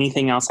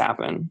anything else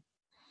happen.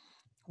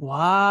 It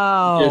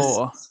just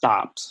Wow.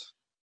 stopped.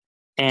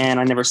 And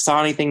I never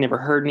saw anything, never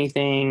heard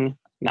anything,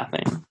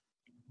 nothing.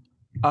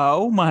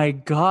 Oh my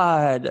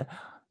God.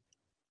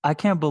 I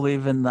can't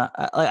believe in that.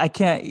 I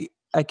can't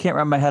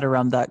wrap my head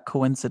around that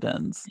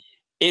coincidence.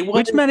 It was,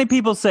 Which many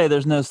people say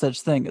there's no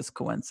such thing as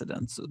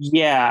coincidences.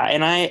 yeah,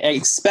 and I,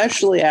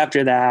 especially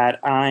after that,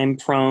 I'm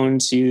prone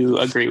to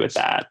agree with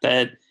that.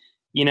 That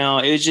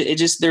it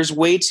just there's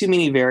way too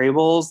many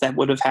variables that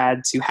would have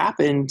had to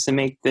happen to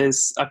make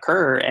this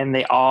occur, and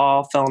they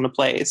all fell into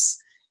place.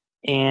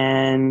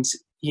 And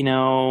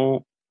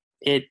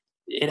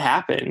it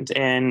happened,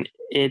 and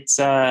it's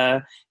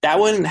that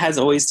one has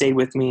always stayed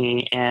with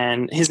me.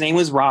 And his name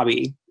was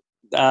Robbie.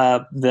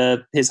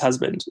 his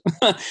husband.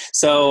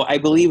 So I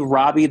believe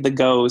Robbie the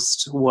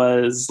ghost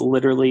was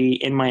literally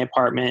in my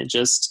apartment,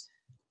 just,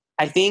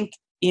 I think,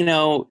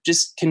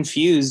 just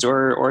confused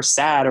or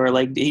sad, or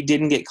like he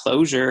didn't get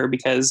closure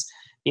because,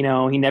 he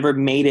never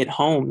made it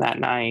home that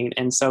night.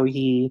 And so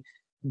he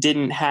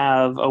didn't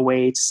have a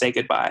way to say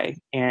goodbye.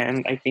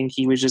 And I think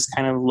he was just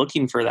kind of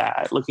looking for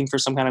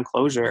some kind of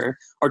closure,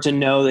 or to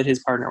know that his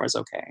partner was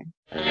okay.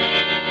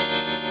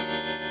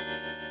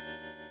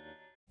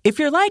 If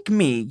you're like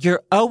me,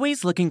 you're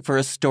always looking for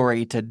a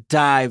story to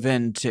dive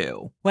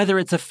into. Whether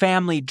it's a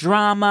family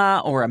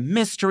drama or a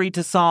mystery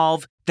to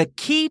solve, the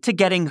key to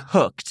getting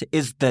hooked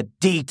is the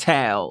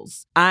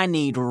details. I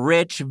need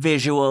rich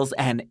visuals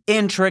and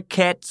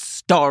intricate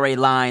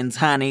storylines,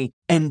 honey.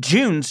 And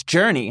June's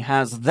Journey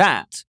has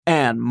that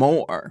and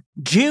more.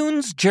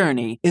 June's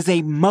Journey is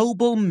a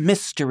mobile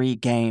mystery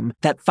game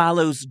that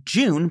follows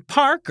June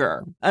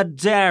Parker, a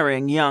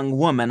daring young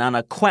woman on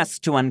a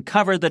quest to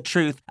uncover the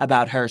truth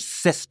about her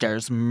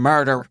sister's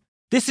murder.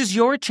 This is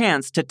your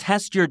chance to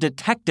test your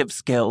detective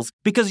skills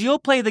because you'll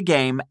play the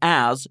game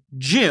as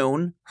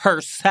June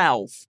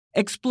herself.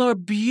 Explore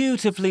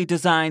beautifully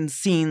designed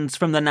scenes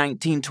from the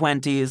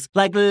 1920s,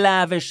 like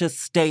lavish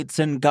estates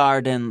and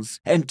gardens.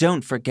 And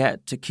don't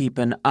forget to keep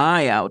an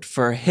eye out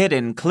for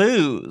hidden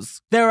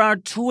clues. There are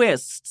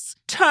twists,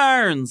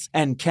 turns,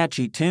 and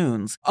catchy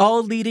tunes,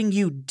 all leading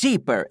you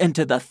deeper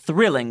into the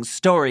thrilling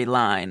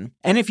storyline.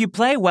 And if you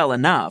play well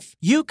enough,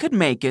 you could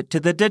make it to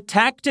the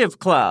Detective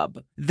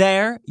Club.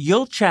 There,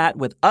 you'll chat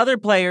with other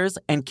players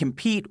and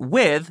compete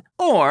with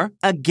or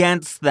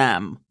against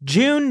them.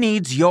 June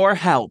needs your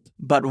help,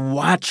 but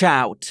watch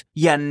out.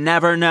 You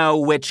never know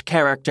which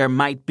character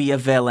might be a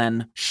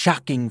villain.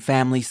 Shocking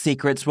family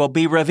secrets will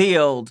be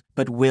revealed,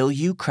 but will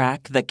you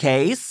crack the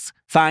case?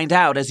 Find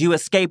out as you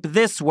escape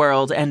this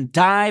world and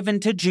dive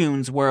into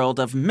June's world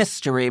of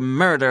mystery,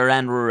 murder,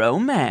 and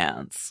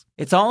romance.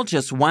 It's all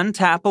just one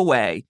tap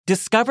away.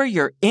 Discover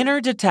your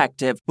inner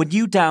detective when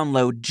you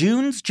download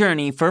June's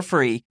Journey for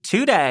free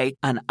today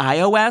on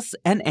iOS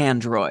and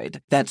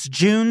Android. That's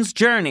June's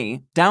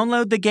Journey.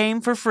 Download the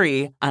game for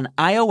free on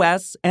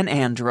iOS and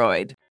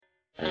Android.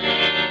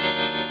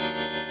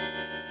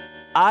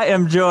 I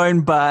am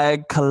joined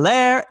by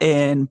Claire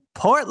in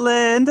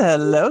Portland.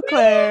 Hello,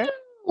 Claire.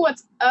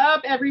 What's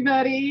up,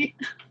 everybody?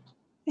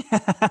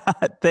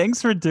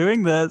 Thanks for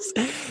doing this.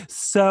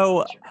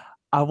 So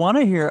I want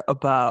to hear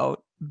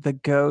about the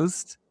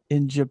ghost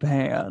in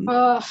Japan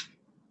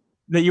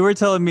that you were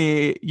telling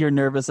me you're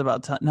nervous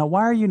about. Now,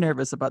 why are you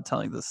nervous about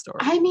telling this story?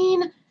 I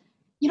mean,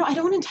 I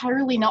don't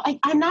entirely know.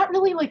 I'm not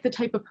really like the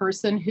type of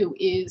person who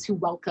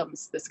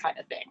welcomes this kind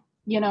of thing.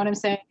 You know what I'm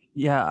saying?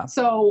 Yeah.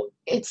 So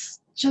it's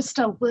just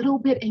a little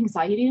bit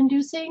anxiety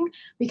inducing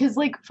because,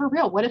 like, for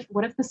real, what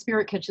if the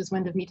spirit catches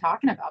wind of me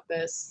talking about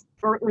this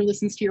or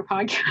listens to your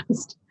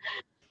podcast?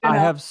 I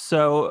have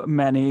so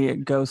many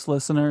ghost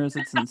listeners.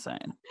 It's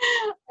insane.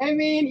 I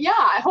mean,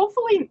 yeah,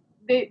 hopefully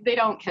they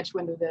don't catch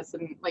wind of this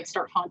and like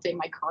start haunting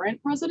my current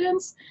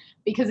residence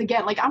because,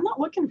 again, like, I'm not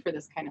looking for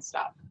this kind of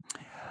stuff.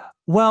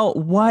 Well,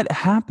 what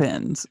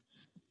happened?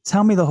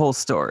 Tell me the whole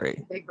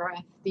story. Big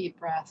breath, deep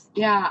breath.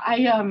 Yeah,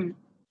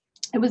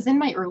 I was in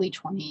my early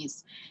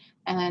 20s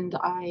and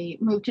I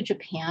moved to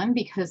Japan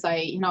because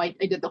I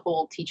did the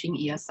whole teaching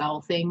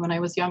ESL thing when I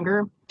was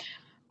younger.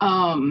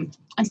 And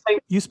so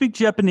you speak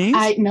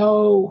Japanese?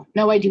 No,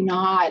 I do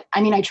not.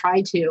 I mean, I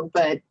tried to,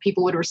 but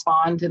people would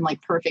respond in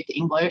like perfect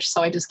English.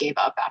 So I just gave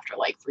up after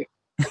like 3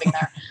 months living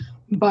there.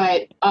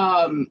 But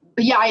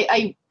yeah,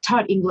 I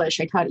taught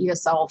English. I taught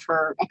ESL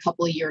for a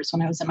couple of years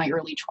when I was in my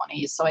early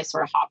 20s. So I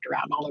sort of hopped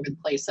around all over the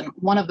place. And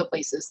one of the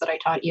places that I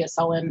taught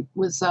ESL in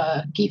was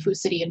Gifu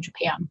City in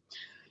Japan.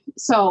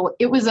 So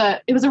it was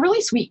a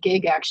really sweet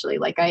gig, actually.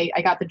 Like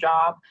I got the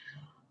job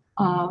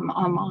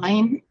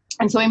online.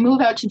 And so I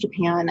move out to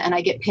Japan and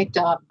I get picked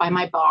up by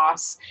my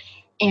boss.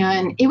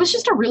 And it was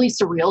just a really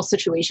surreal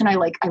situation. I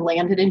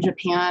landed in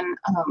Japan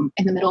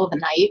in the middle of the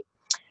night.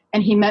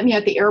 And he met me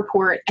at the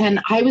airport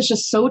and I was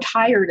just so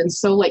tired and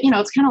so like,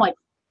 it's kind of like,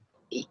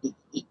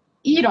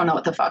 you don't know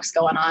what the fuck's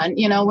going on,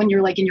 when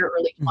you're like in your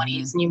early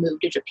 20s and you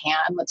move to Japan.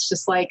 It's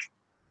just like,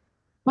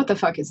 what the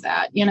fuck is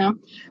that,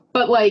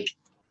 But like,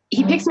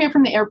 he picks me up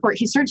from the airport.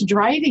 He starts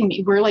driving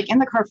me. We're like in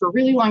the car for a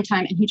really long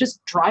time and he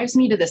just drives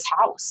me to this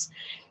house.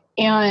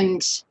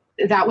 And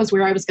that was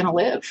where I was going to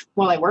live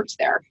while I worked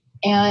there.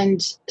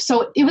 And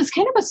so it was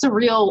kind of a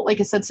surreal, like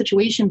I said,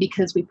 situation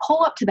because we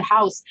pull up to the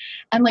house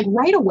and like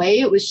right away,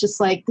 it was just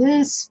like,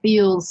 this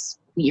feels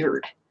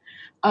weird.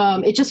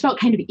 It just felt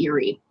kind of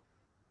eerie.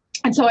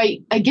 And so I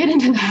get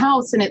into the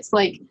house and it's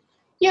like,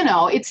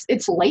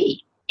 it's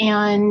late.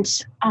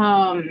 And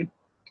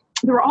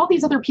there were all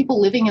these other people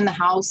living in the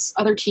house,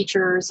 other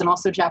teachers and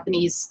also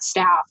Japanese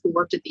staff who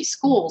worked at these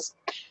schools.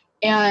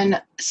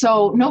 And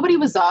so nobody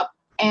was up.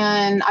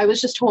 And I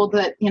was just told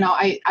that,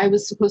 I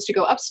was supposed to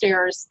go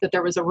upstairs, that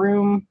there was a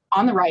room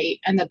on the right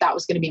and that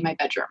was going to be my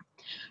bedroom.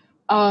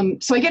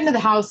 So I get into the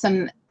house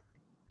and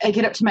I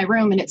get up to my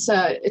room, and it's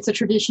a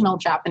traditional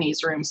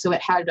Japanese room. So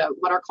it had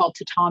what are called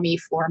tatami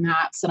floor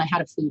mats, and I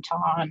had a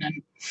futon.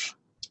 And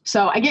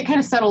so I get kind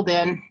of settled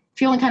in,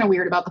 feeling kind of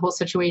weird about the whole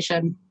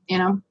situation,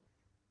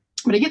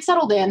 but I get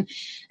settled in.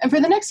 And for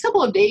the next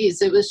couple of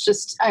days, it was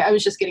just, I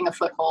was just getting a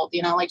foothold,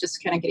 like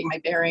just kind of getting my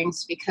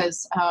bearings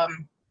because,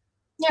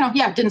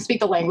 didn't speak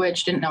the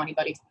language, didn't know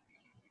anybody.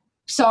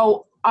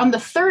 So on the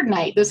third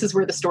night, this is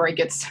where the story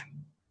gets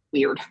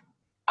weird.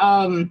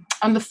 On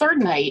the third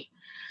night,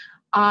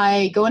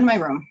 I go in my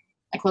room,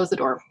 I close the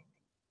door,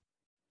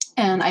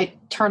 and I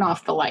turn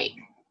off the light,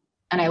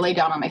 and I lay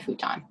down on my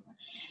futon.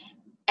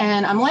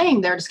 And I'm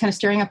laying there just kind of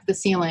staring up at the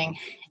ceiling,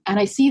 and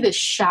I see this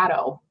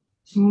shadow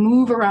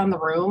move around the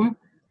room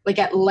like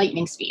at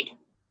lightning speed.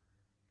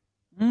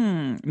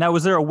 Now,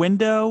 was there a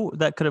window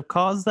that could have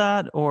caused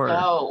that, or?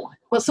 No.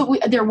 Well, so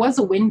there was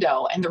a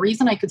window, and the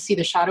reason I could see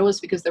the shadow is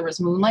because there was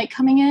moonlight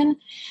coming in,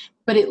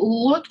 but it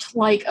looked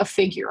like a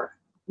figure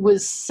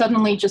was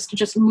suddenly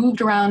just moved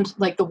around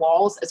like the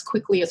walls as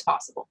quickly as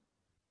possible.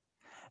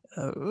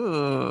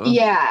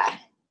 Yeah.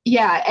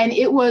 And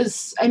I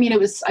was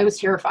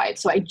terrified.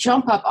 So I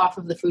jump up off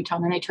of the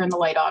futon and I turn the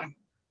light on,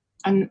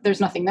 and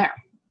there's nothing there.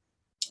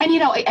 And,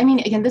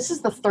 again, this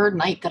is the third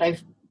night that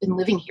I've been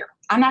living here.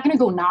 I'm not going to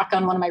go knock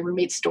on one of my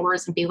roommates'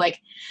 doors and be like,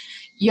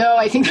 yo,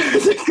 I think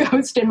there's a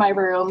ghost in my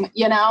room,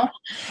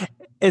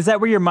 Is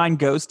that where your mind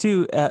goes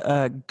to,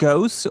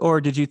 ghosts,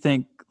 or did you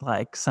think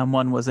like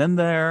someone was in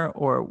there,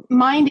 or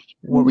my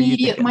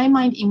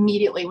mind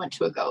immediately went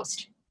to a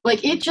ghost. Like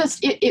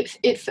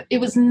it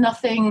was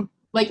nothing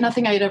like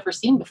nothing I had ever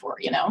seen before,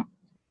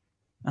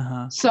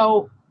 Uh-huh.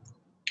 So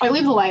I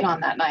leave the light on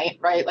that night,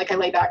 right? Like I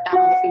lay back down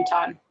on the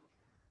futon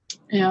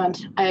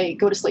and I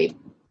go to sleep,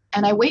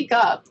 and I wake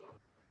up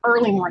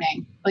early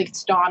morning, like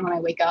it's dawn when I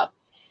wake up,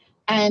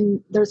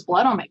 and there's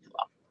blood on my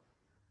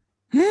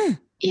pillow.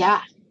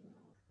 Yeah.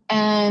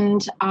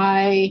 And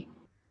I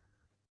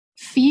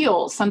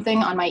feel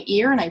something on my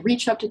ear, and I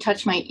reach up to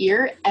touch my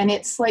ear, and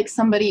it's like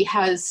somebody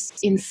has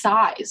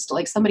incised,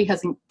 like somebody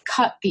has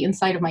cut the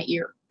inside of my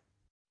ear.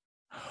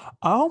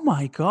 Oh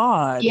my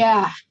God.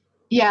 Yeah.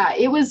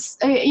 It was,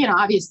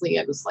 obviously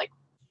I was like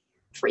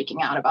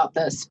freaking out about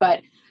this,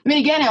 but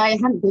again, I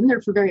hadn't been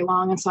there for very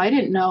long. And so I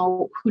didn't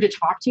know who to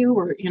talk to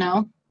or,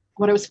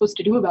 what I was supposed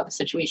to do about the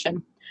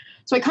situation.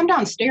 So I come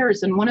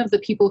downstairs, and one of the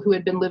people who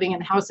had been living in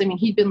the house,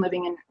 he'd been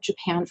living in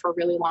Japan for a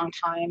really long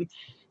time.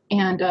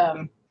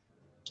 And,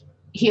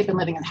 he had been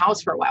living in the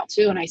house for a while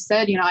too. And I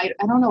said, I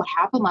don't know what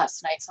happened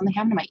last night. Something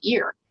happened to my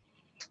ear.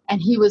 And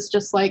he was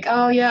just like,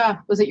 oh yeah.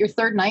 Was it your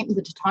third night in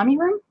the tatami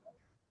room?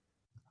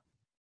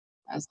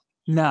 I was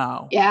like,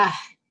 no. Yeah.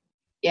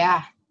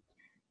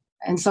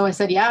 And so I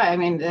said, yeah,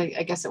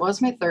 I guess it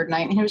was my third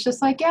night. And he was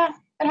just like, yeah,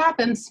 it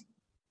happens.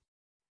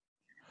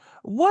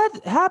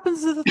 What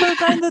happens to the third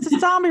night in the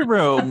tatami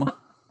room?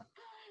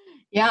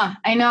 Yeah,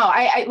 I know.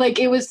 I like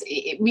it was.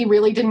 We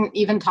really didn't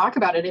even talk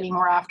about it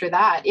anymore after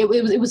that. It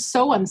was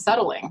so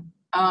unsettling.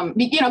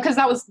 Because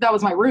that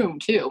was my room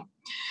too.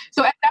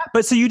 So at that.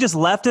 But so you just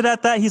left it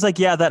at that? He's like,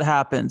 yeah, that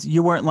happens.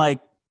 You weren't like,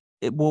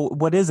 well,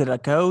 what is it? A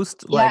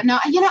ghost? Yeah, no.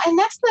 And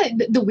that's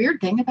the weird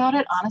thing about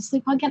it.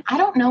 Honestly, Pumpkin, I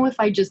don't know if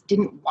I just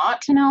didn't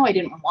want to know. I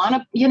didn't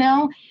want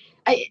to.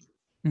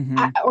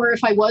 Or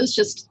if I was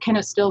just kind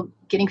of still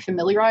getting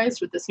familiarized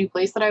with this new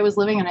place that I was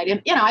living, and I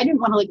didn't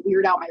want to like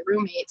weird out my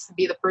roommates and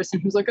be the person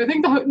who's like, I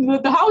think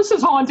the house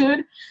is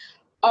haunted.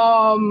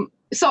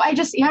 So I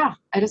just kind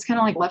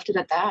of like left it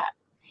at that.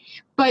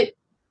 But,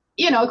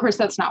 of course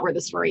that's not where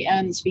the story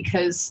ends,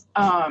 because,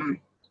 as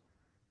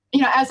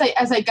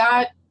I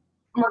got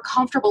more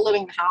comfortable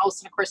living in the house,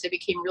 and of course I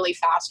became really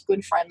fast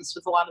good friends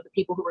with a lot of the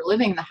people who were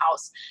living in the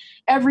house,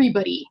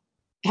 everybody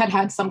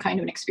had some kind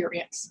of an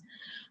experience.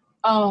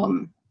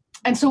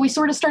 And so we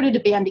sort of started to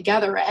band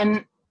together,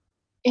 and,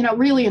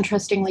 really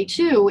interestingly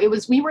too,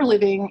 we were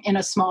living in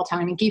a small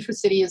town. Gifu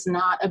City is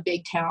not a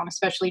big town,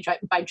 especially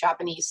by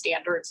Japanese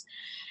standards.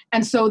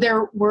 And so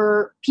there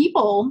were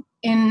people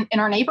in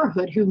our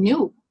neighborhood who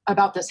knew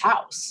about this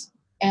house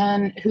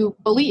and who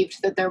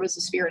believed that there was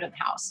a spirit in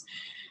the house.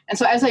 And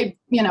so as I,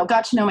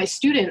 got to know my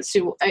students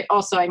who it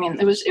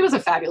was a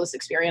fabulous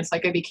experience.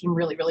 Like I became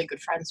really, really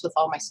good friends with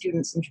all my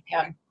students in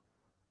Japan.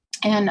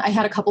 And I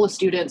had a couple of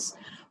students,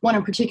 one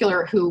in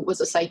particular who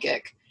was a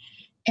psychic.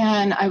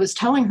 And I was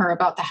telling her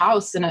about the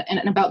house and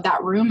about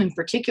that room in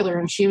particular.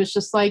 And she was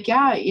just like,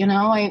 yeah,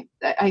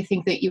 I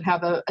think that you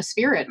have a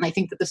spirit. And I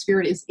think that the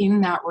spirit is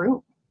in that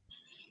room.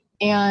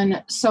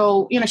 And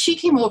so, she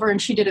came over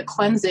and she did a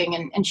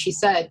cleansing, and she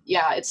said,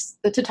 yeah, it's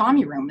the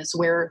tatami room is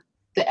where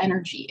the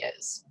energy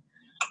is.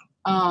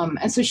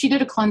 And so she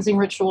did a cleansing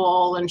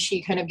ritual, and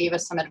she kind of gave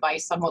us some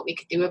advice on what we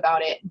could do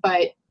about it.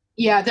 But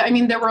yeah,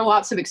 there were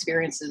lots of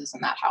experiences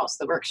in that house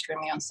that were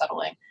extremely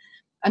unsettling.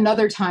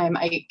 Another time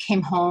I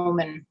came home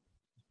and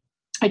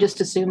I just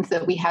assumed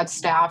that we had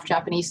staff,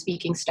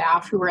 Japanese-speaking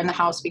staff, who were in the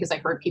house because I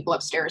heard people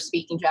upstairs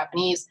speaking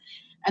Japanese.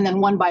 And then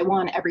one by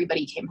one,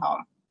 everybody came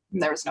home.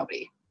 And there was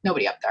nobody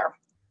up there.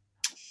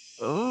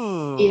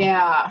 Oh.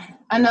 Yeah.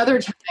 Another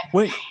time.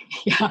 Wait.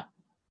 Yeah.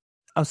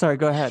 I'm sorry.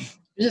 Go ahead.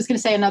 was just going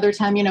to say another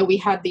time, we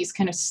had these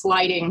kind of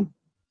sliding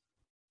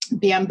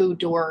bamboo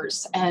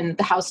doors, and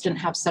the house didn't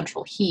have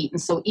central heat.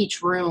 And so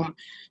each room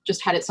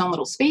just had its own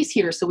little space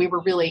heater. So we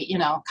were really,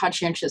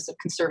 conscientious of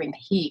conserving the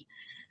heat.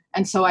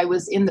 And so I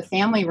was in the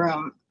family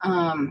room,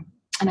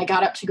 and I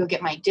got up to go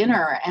get my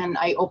dinner, and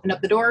I opened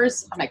up the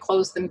doors and I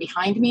closed them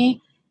behind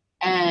me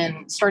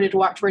and started to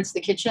walk towards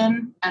the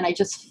kitchen. And I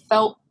just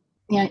felt,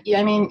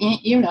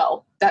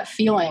 that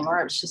feeling where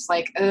it was just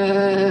like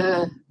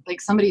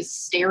somebody's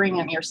staring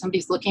at me or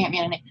somebody's looking at me,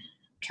 and I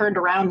turned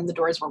around and the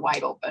doors were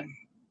wide open.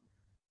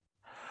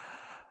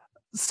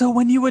 So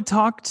when you would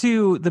talk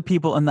to the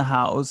people in the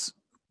house,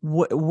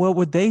 what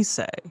would they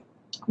say?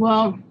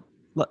 Well,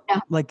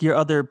 like your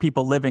other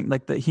people living,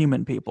 like the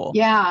human people.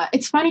 Yeah,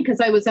 it's funny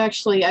because I was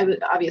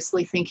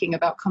obviously thinking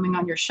about coming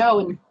on your show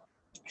and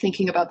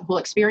thinking about the whole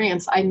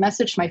experience. I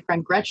messaged my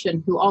friend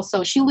Gretchen, who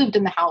also, she lived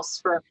in the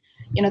house for,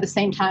 the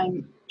same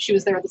time. She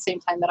was there at the same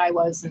time that I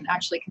was, and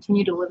actually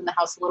continued to live in the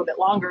house a little bit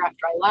longer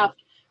after I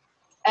left.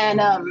 And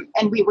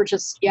we were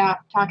just,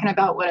 talking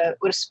about what a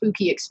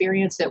spooky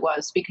experience it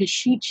was, because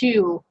she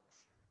too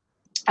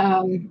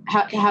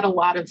had a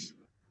lot of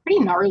pretty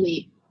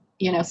gnarly,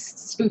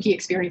 spooky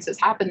experiences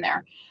happen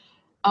there.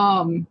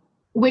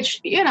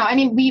 Which,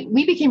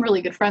 we became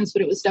really good friends,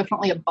 but it was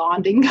definitely a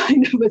bonding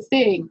kind of a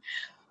thing.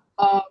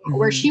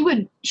 Where she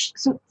would,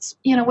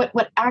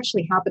 what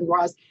actually happened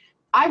was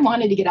I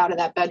wanted to get out of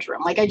that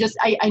bedroom. Like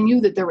I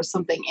knew that there was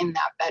something in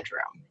that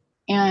bedroom.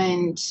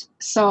 And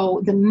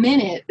so the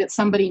minute that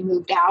somebody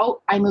moved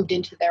out, I moved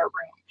into their room.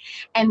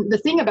 And the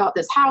thing about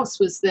this house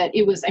was that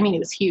it was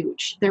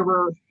huge. There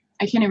were,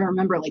 I can't even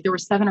remember, there were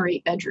 7 or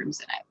 8 bedrooms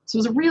in it. So it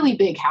was a really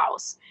big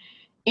house.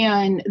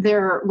 And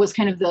there was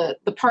kind of the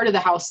part of the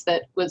house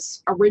that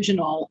was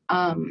original.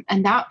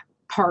 And that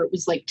part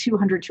was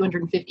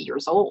 250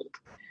 years old,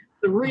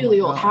 the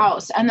really old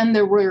house. And then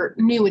there were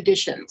new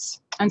additions.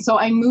 And so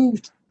I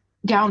moved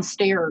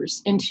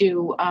downstairs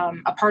into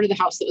a part of the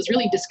house that was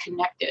really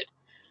disconnected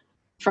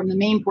from the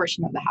main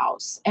portion of the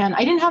house. And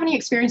I didn't have any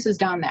experiences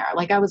down there.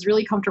 I was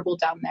really comfortable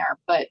down there.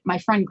 But my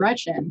friend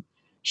Gretchen,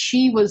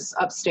 she was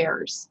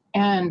upstairs.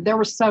 And there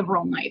were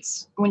several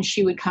nights when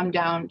she would come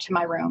down to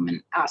my room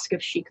and ask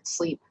if she could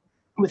sleep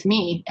with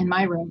me in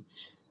my room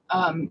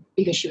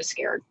because she was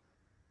scared.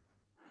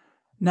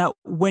 Now,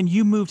 when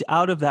you moved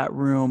out of that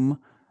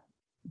room,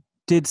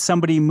 did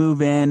somebody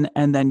move in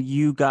and then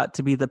you got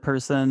to be the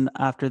person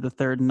after the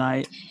third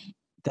night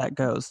that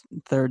goes,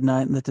 third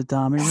night in the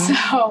tatami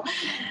room?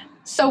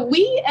 So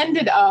we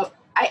ended up,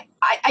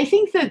 I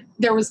think that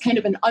there was kind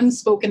of an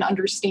unspoken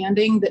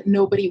understanding that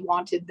nobody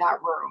wanted that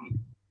room.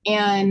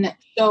 And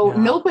so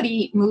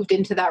nobody moved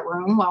into that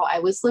room while I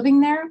was living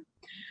there.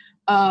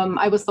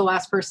 I was the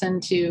last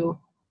person to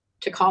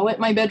call it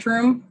my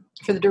bedroom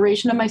for the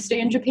duration of my stay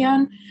in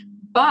Japan.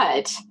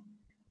 But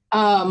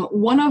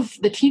one of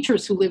the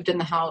teachers who lived in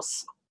the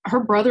house, her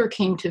brother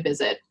came to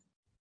visit.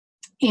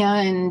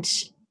 And,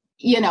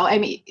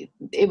 the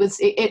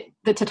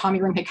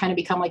tatami room had kind of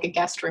become like a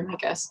guest room, I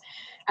guess,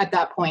 at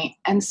that point.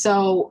 And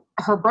so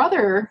her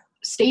brother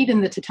stayed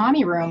in the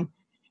tatami room.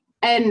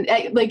 And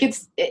I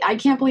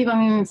can't believe,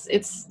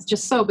 it's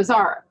just so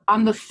bizarre.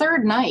 On the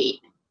third night,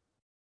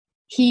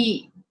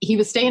 he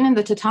was staying in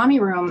the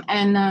tatami room.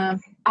 And I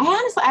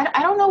honestly,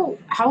 I don't know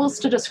how else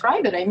to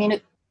describe it.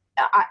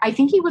 I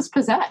think he was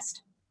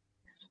possessed.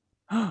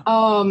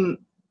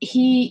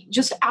 He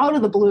just out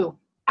of the blue,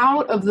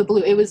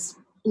 it was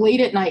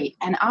late at night,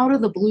 and out of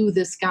the blue,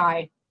 this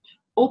guy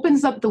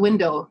opens up the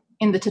window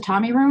in the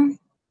tatami room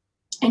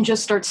and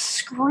just starts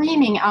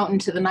screaming out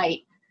into the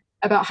night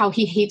about how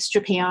he hates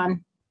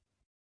Japan,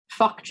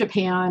 fuck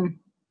Japan.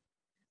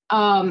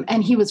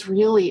 And he was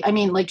really,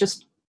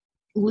 just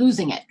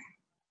losing it,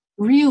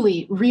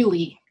 really,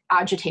 really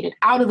agitated,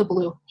 out of the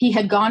blue. He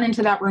had gone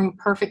into that room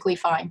perfectly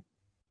fine.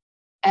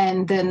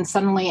 And then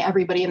suddenly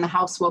everybody in the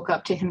house woke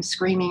up to him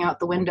screaming out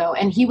the window.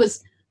 And he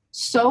was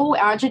so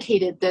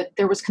agitated that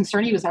there was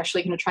concern he was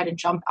actually going to try to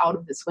jump out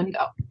of this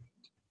window.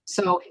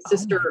 So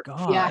his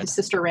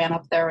sister ran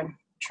up there and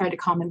tried to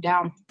calm him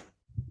down.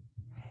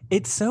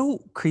 It's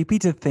so creepy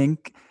to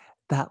think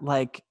that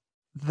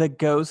the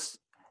ghost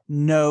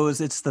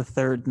knows it's the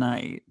third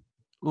night.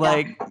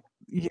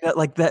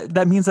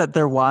 That means that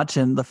they're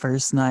watching the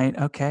first night.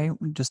 Okay,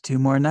 just 2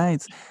 more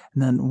nights,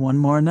 and then 1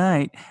 more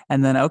night,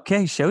 and then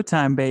okay,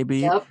 showtime, baby.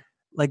 Yep.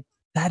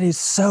 That is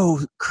so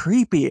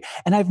creepy.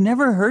 And I've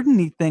never heard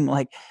anything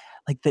like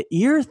the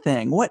ear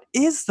thing. What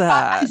is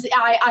that?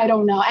 I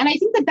don't know. And I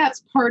think that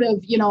that's part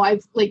of,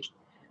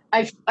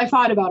 I've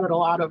thought about it a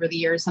lot over the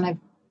years, and I've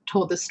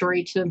told this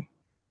story to,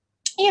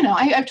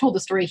 I've told the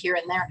story here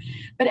and there,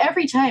 but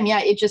every time,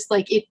 it just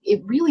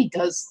it really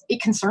does,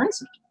 it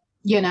concerns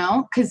me,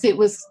 because it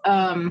was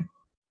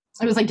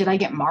did I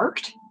get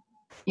marked?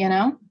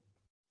 It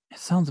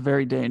sounds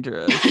very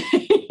dangerous.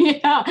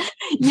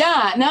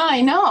 Yeah, no, I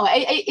know.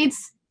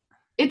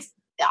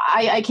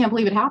 I can't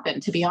believe it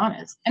happened, to be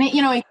honest.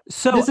 And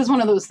so this is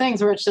one of those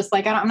things where it's just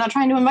I'm not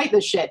trying to invite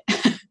this shit.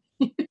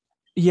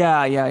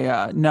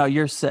 Yeah. No,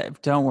 you're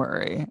safe. Don't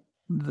worry.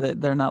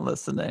 They're not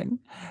listening.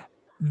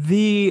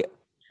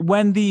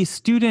 When the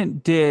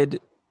student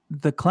did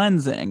the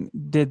cleansing,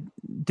 did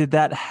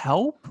that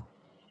help?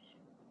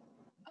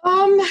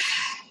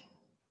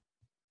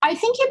 I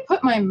think it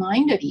put my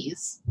mind at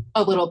ease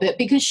a little bit,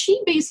 because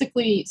she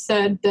basically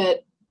said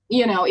that,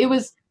 it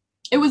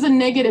was a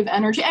negative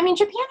energy. I mean,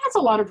 Japan has a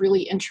lot of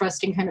really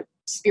interesting kind of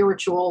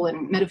spiritual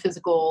and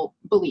metaphysical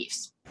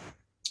beliefs.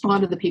 A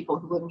lot of the people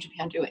who live in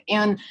Japan do it.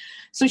 And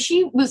so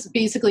she was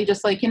basically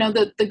just like,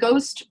 the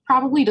ghost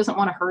probably doesn't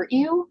want to hurt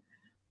you.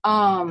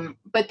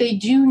 But they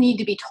do need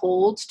to be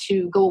told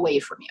to go away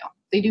from you.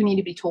 They do need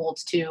to be told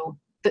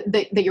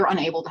that you're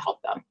unable to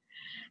help them.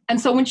 And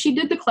so when she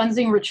did the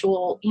cleansing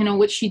ritual,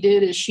 what she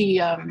did is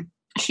she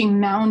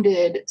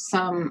mounded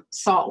some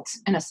salt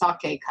in a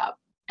sake cup,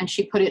 and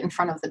she put it in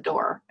front of the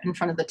door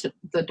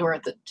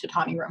at the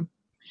tatami room.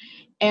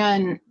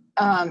 And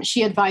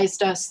she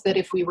advised us that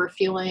if we were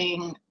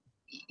feeling,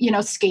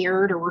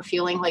 scared, or we're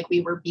feeling like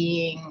we were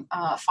being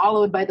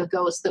followed by the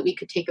ghost, that we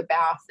could take a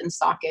bath in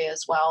sake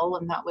as well,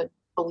 and that would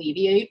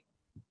alleviate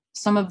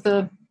some of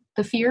the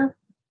fear.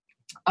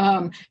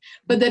 But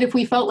that if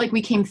we felt like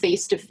we came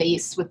face to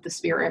face with the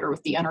spirit or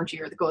with the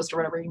energy or the ghost or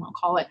whatever you want to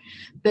call it,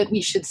 that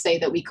we should say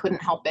that we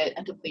couldn't help it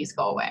and to please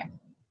go away.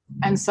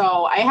 And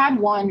so I had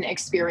one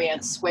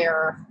experience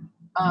where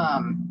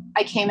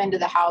I came into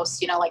the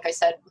house, like I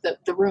said,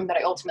 the room that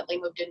I ultimately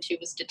moved into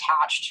was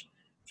detached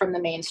from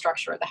the main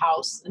structure of the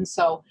house. And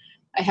so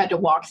I had to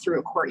walk through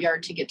a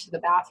courtyard to get to the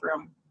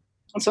bathroom.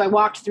 And so I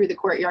walked through the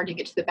courtyard to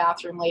get to the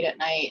bathroom late at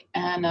night.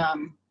 And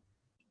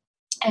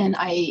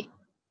I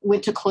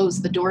went to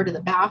close the door to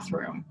the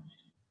bathroom.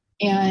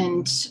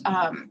 And,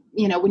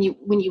 when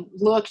you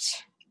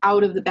looked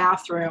out of the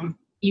bathroom,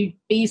 you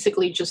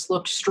basically just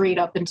looked straight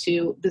up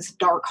into this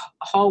dark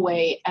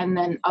hallway and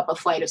then up a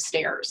flight of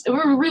stairs. It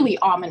was a really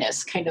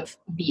ominous kind of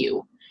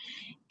view.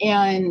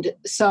 And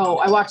so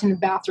I walked in the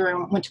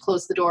bathroom, went to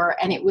close the door,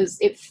 and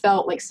it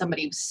felt like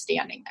somebody was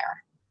standing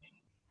there.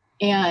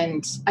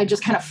 And I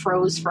just kind of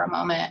froze for a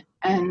moment.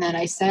 And then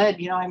I said,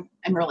 I'm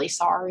really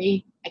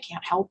sorry. I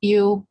can't help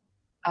you.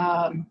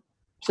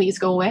 Please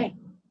go away.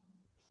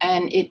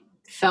 And it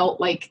felt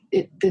like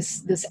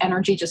this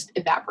energy just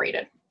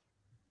evaporated.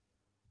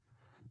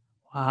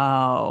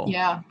 Wow.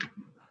 Yeah.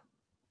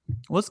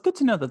 Well, it's good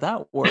to know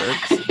that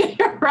works.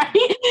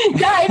 Right?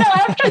 Yeah, I know.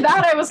 After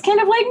that, I was kind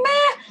of like,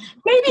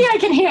 maybe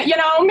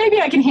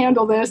I can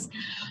handle this.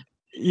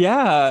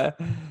 Yeah.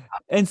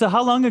 And so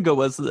how long ago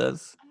was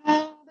this?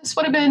 This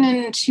would have been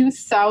in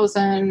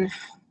 2000.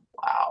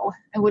 Wow.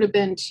 It would have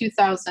been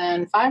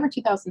 2005 or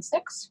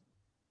 2006.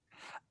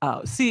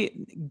 Oh,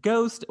 see,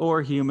 ghost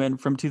or human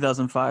from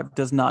 2005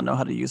 does not know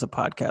how to use a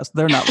podcast.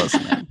 They're not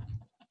listening.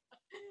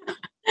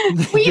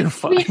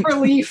 Sweet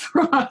relief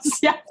from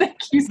us. Yeah, thank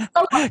you so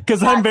much.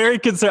 Because I'm very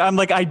concerned. I'm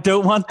like, I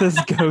don't want this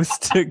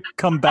ghost to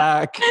come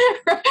back.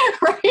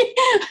 Right?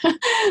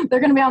 They're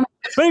going to be on.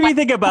 But if you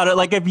think about it,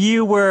 like if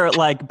you were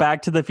like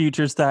Back to the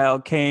Future style,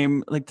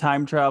 came like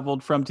time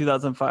traveled from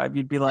 2005,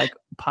 you'd be like,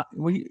 are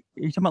you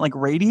talking about like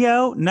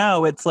radio?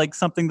 No, it's like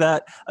something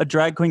that a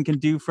drag queen can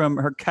do from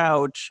her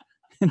couch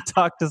and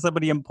talk to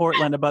somebody in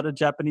Portland about a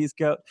Japanese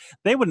ghost.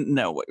 They wouldn't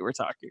know what you were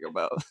talking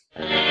about.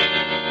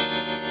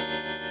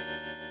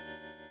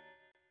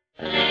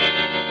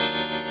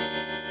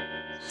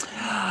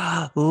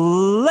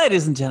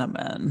 Ladies and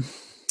gentlemen,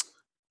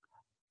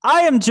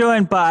 I am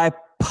joined by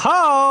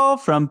Paul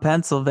from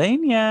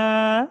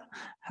Pennsylvania.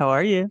 How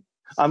are you?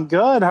 I'm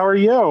good. How are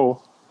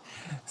you?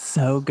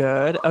 So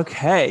good.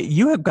 Okay,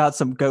 you have got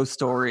some ghost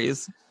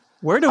stories.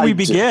 Where do we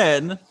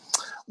begin?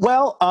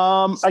 Well,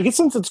 I guess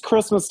since it's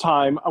Christmas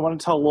time, I want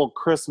to tell a little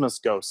Christmas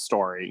ghost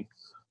story.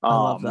 I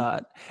love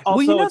that.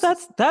 Also, Well,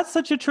 that's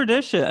such a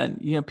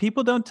tradition.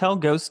 People don't tell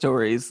ghost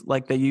stories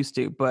like they used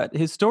to, but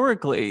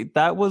historically,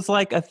 that was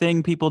like a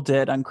thing people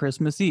did on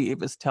Christmas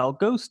Eve, is tell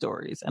ghost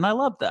stories, and I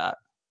love that.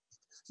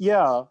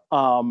 Yeah,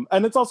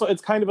 and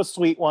it's kind of a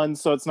sweet one,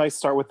 so it's nice to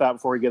start with that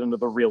before we get into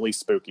the really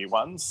spooky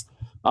ones.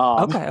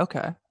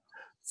 Okay.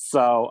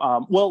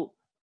 So,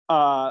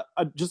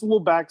 just a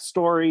little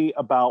backstory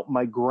about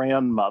my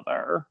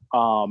grandmother,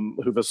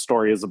 who this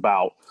story is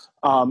about.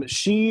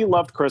 She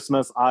loved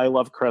Christmas. I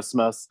love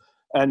Christmas.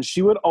 And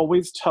she would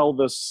always tell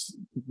the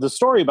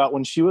story about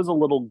when she was a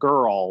little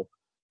girl,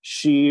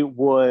 she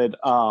wasn't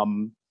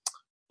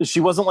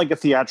like a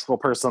theatrical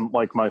person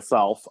like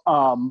myself.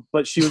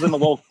 But she was in a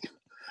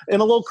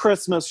little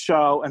Christmas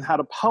show and had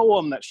a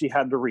poem that she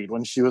had to read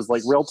when she was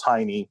like real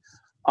tiny.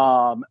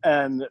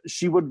 And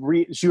she would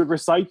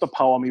recite the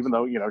poem, even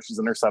though, she's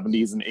in her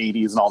 70s and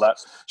 80s and all that.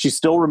 She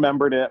still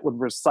remembered it, would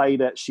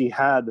recite it. She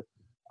had,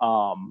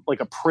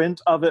 like a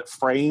print of it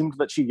framed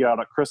that she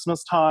got at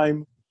Christmas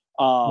time.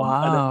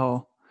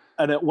 Wow.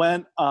 And it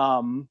went,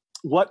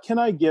 what can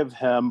I give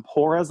him,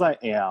 poor as I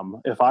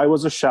am? If I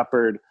was a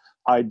shepherd,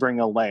 I'd bring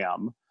a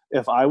lamb.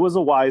 If I was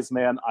a wise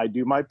man, I'd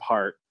do my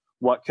part.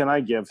 What can I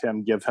give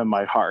him? Give him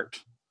my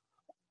heart.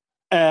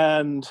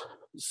 And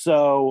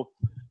so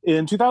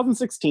in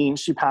 2016,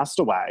 she passed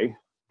away,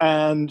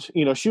 and,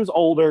 she was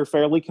older,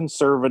 fairly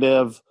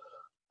conservative,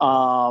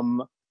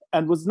 and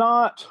was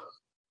not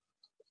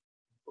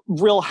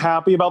real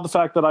happy about the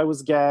fact that I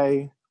was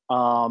gay,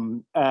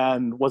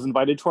 and was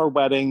invited to our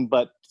wedding,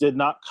 but did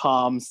not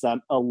come,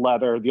 sent a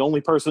letter. The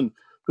only person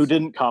who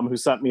didn't come, who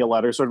sent me a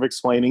letter sort of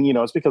explaining,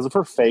 it's because of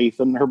her faith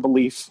and her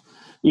belief,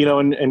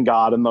 in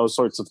God and those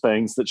sorts of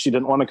things, that she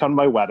didn't want to come to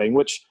my wedding,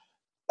 which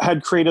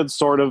had created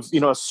sort of,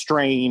 a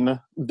strain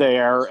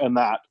there, and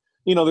that,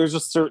 there's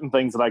just certain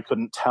things that I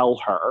couldn't tell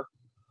her.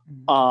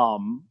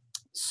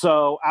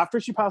 So after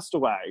she passed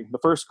away, the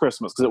first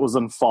Christmas, because it was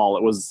in fall,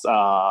 it was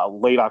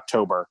late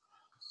October.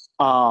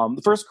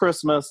 The first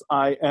Christmas,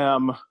 I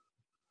am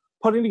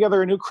putting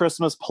together a new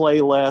Christmas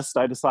playlist.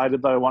 I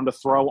decided that I wanted to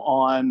throw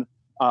on,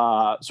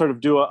 sort of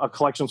do a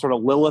collection, sort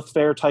of Lilith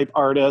Fair type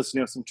artists,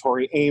 some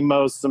Tori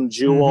Amos, some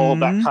Jewel,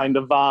 that kind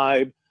of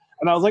vibe.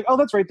 And I was like, oh,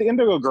 that's right, the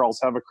Indigo Girls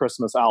have a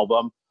Christmas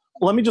album.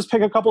 Let me just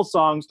pick a couple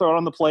songs, throw it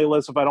on the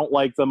playlist. If I don't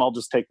like them, I'll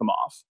just take them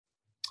off.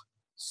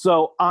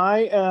 So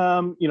I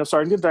am,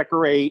 starting to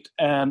decorate,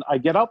 and I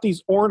get out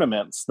these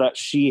ornaments that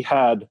she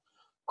had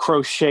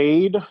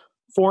crocheted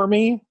for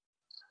me,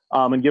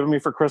 and given me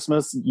for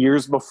Christmas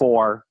years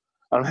before.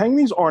 I'm hanging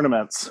these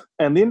ornaments,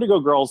 and the Indigo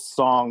Girls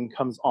song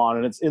comes on,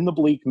 and it's In the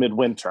Bleak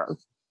Midwinter.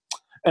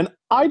 And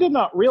I did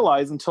not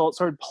realize until it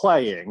started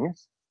playing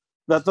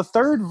that the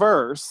third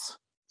verse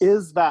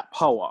is that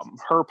poem,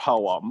 her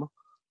poem,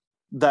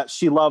 that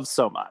she loves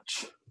so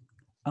much.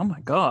 Oh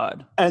my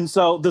God. And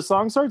so the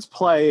song starts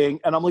playing,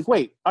 and I'm like,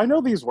 wait, I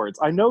know these words.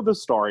 I know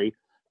this story.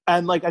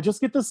 And like, I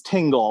just get this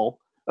tingle,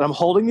 and I'm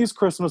holding these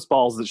Christmas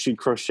balls that she'd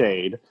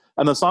crocheted,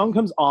 and the song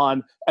comes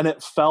on, and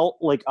it felt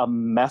like a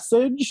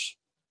message.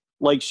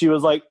 Like, she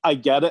was like, I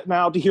get it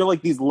now. To hear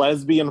like these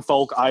lesbian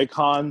folk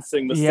icons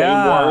sing the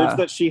same words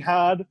that she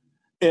had,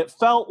 it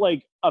felt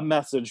like a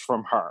message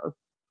from her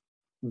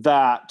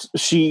that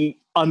she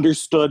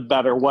understood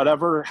better.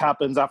 Whatever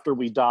happens after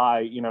we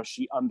die,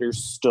 she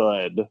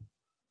understood,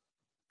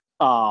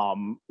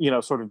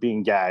 sort of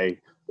being gay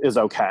is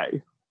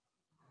okay.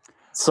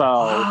 So,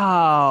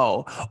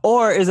 wow.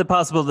 Or is it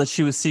possible that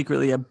she was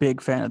secretly a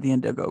big fan of the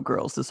Indigo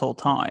Girls this whole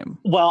time?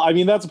 Well, I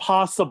mean, that's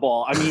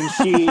possible. I mean,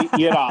 she,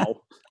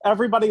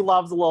 everybody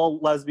loves a little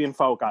lesbian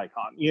folk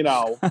icon,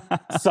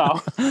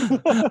 so.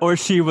 Or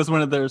she was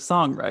one of their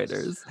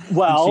songwriters.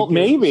 Well,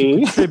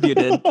 maybe.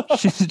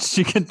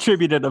 She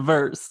contributed a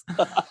verse.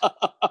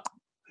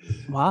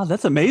 Wow,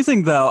 that's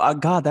amazing, though.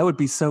 God, that would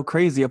be so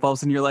crazy if all of a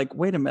sudden you're like,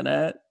 wait a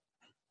minute,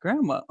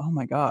 Grandma. Oh,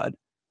 my God.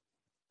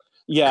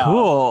 Yeah.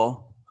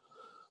 Cool.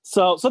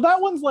 So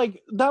that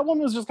one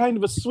was just kind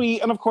of a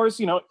sweet, and of course,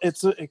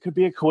 it could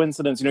be a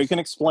coincidence. You can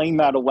explain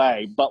that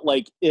away, but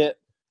like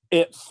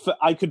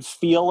I could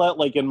feel it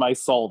like in my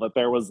soul that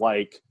there was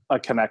like a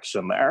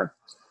connection there.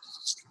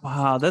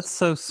 Wow, that's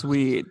so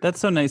sweet.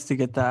 That's so nice to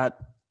get that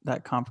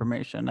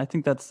confirmation. I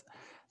think that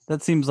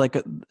seems like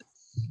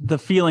the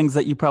feelings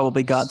that you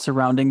probably got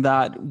surrounding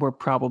that were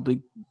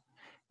probably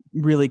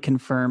really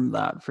confirmed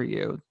that for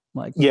you.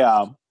 Like,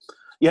 yeah.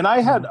 And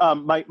I had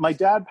my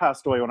dad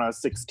passed away when I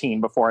was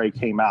 16 before I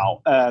came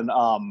out, and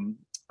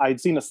I'd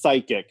seen a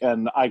psychic,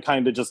 and I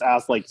kind of just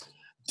asked, like,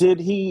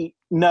 did he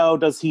know?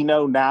 Does he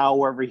know now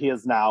wherever he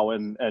is now?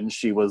 And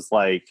she was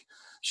like,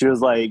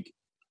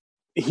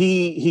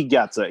 he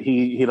gets it.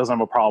 He doesn't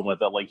have a problem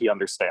with it. Like, he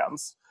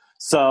understands.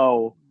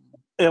 So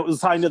it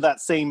was kind of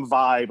that same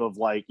vibe of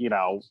like,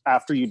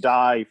 after you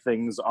die,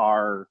 things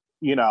are,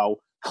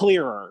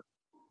 clearer,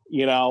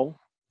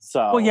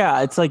 So, well,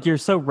 yeah, it's like you're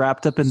so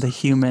wrapped up in the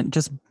human,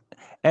 just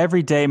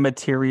everyday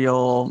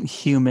material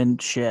human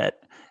shit.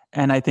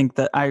 And I think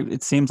that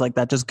it seems like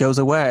that just goes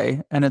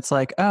away. And it's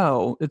like,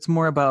 oh, it's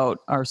more about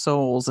our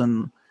souls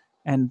and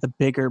the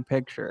bigger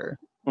picture.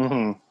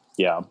 Mm-hmm.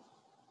 Yeah.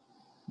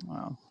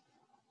 Wow.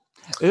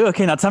 Ooh,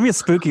 okay, now tell me a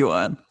spooky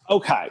one.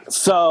 Okay.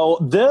 So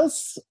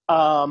this,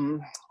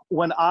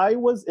 when I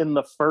was in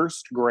the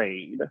first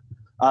grade,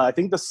 I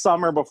think the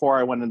summer before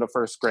I went into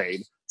first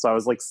grade, so I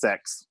was like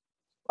 6,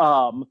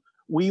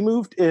 we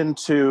moved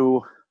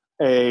into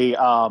a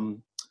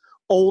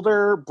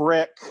older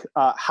brick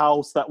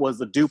house that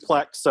was a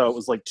duplex. So it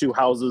was like 2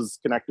 houses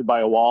connected by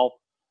a wall.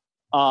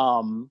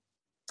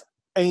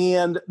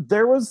 And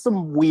there was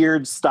some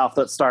weird stuff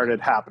that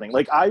started happening.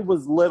 Like, I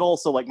was little,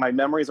 so like my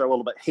memories are a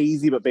little bit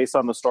hazy, but based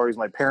on the stories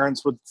my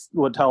parents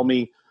would tell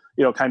me,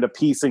 kind of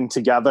piecing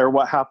together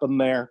what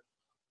happened there.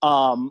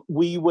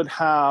 We would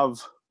have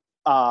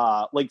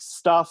like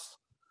stuff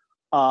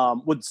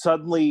would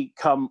suddenly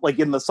come, like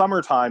in the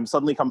summertime,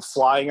 suddenly come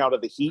flying out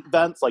of the heat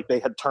vents, like they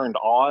had turned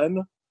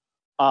on.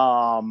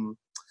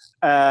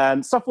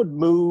 And stuff would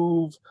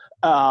move.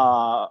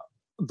 The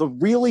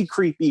really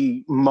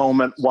creepy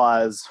moment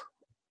was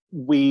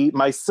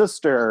my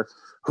sister,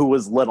 who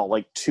was little,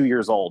 like 2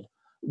 years old,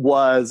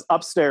 was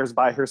upstairs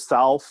by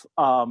herself,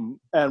 and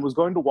was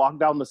going to walk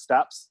down the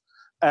steps,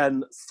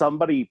 and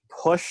somebody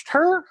pushed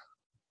her,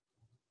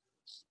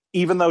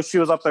 even though she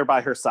was up there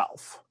by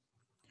herself.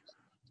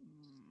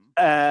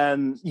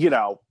 And,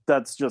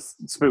 that's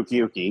just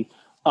spooky.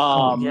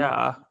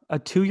 Yeah. A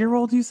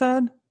 2-year-old, you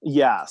said?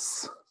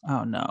 Yes.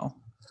 Oh, no.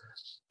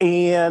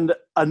 And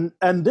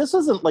this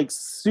isn't like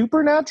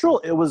supernatural.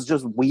 It was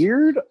just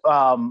weird.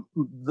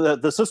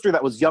 The sister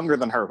that was younger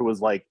than her, who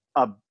was like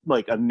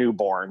a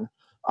newborn,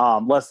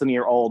 less than a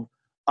year old,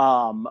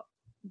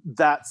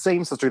 that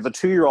same sister, the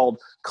 2-year-old,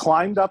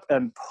 climbed up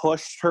and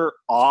pushed her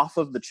off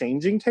of the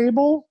changing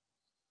table.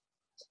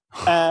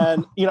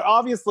 And,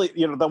 obviously,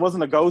 that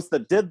wasn't a ghost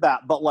that did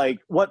that, but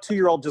like, what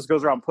 2-year-old just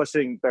goes around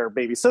pushing their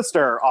baby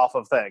sister off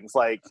of things?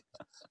 Like,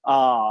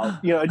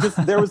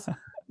 there was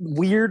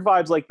weird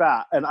vibes like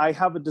that. And I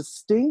have a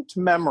distinct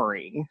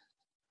memory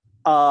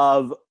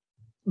of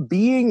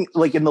being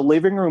like in the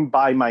living room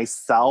by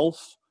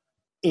myself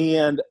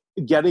and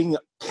getting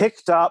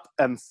picked up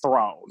and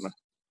thrown.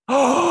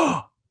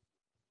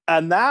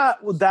 And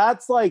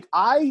that's like,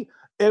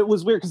 it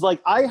was weird because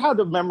like I had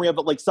a memory of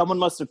it, like someone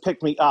must have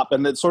picked me up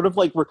and it sort of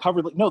like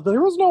recovered. Like, no,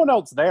 there was no one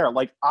else there.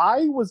 Like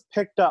I was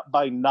picked up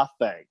by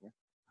nothing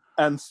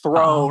and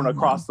thrown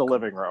across the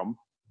living room.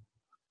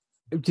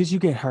 Did you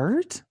get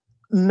hurt?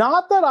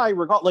 Not that I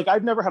recall. Like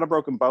I've never had a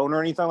broken bone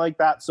or anything like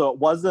that, so it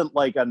wasn't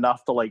like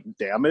enough to like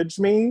damage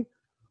me.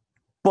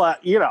 But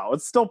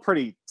it's still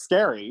pretty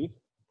scary.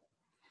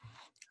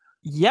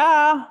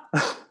 Yeah.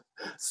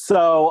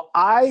 So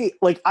I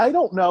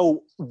don't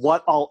know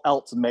what all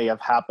else may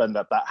have happened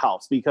at that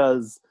house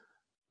because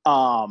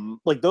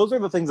like those are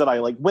the things that I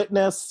like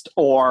witnessed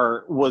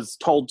or was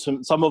told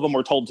to. Some of them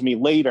were told to me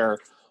later.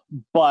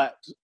 But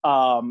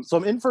so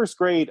I'm in first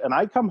grade and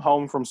I come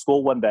home from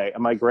school one day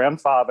and my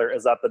grandfather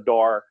is at the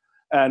door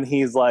and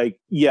he's like,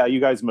 yeah, you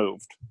guys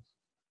moved.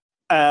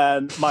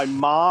 And my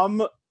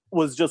mom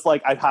was just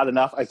like, I've had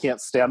enough. I can't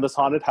stand this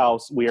haunted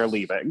house. We are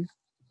leaving.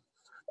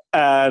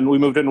 And we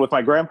moved in with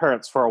my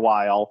grandparents for a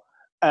while.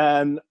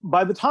 And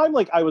by the time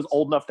like I was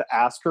old enough to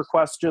ask her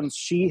questions,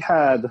 she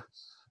has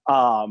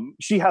a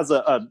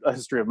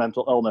history of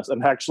mental illness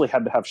and actually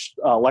had to have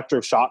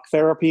electroshock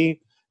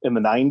therapy in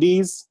the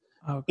 90s.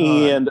 Oh,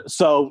 and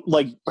so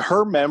like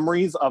her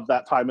memories of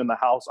that time in the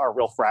house are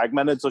real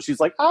fragmented. So she's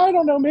like, I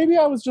don't know, maybe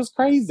I was just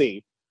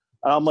crazy.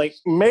 And I'm like,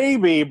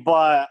 maybe,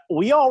 but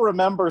we all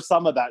remember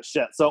some of that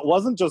shit. So it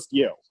wasn't just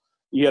you.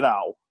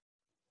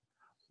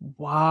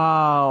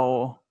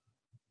 Wow.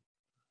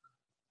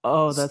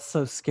 Oh, that's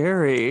so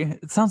scary.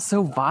 It sounds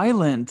so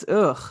violent.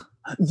 Ugh.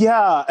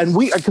 Yeah. And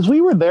because we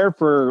were there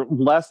for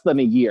less than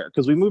a year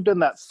because we moved in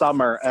that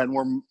summer and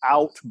we're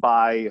out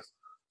by,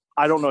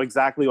 I don't know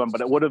exactly when,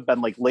 but it would have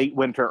been like late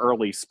winter,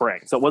 early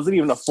spring. So it wasn't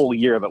even a full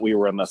year that we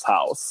were in this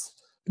house.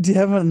 Do you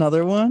have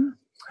another one?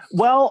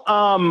 Well,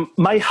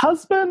 my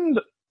husband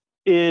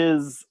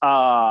has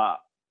a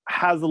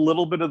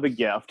little bit of the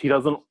gift. He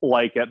doesn't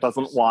like it,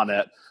 doesn't want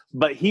it,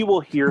 but he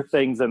will hear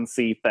things and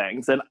see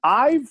things. And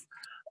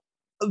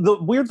the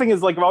weird thing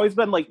is like, I've always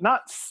been like,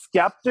 not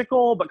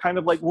skeptical, but kind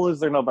of like, well,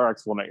 is there another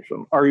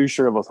explanation? Are you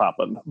sure this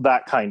happened?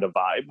 That kind of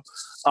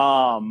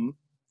vibe.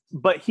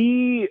 But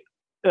he,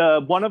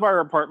 one of our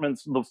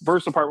apartments, the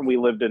first apartment we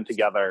lived in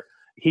together,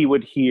 he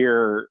would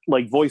hear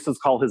like voices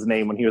call his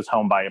name when he was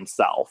home by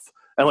himself.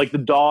 And like the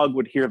dog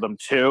would hear them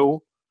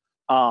too.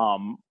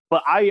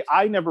 But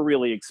I never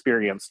really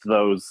experienced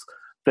those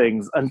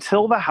things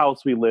until the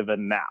house we live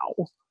in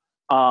now.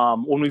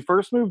 When we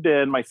first moved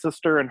in, my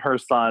sister and her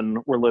son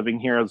were living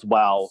here as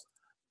well.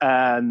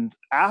 And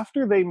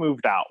after they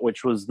moved out,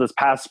 which was this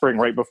past spring,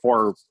 right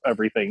before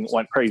everything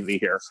went crazy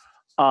here,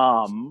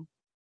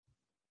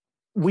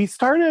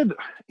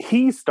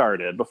 he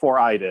started before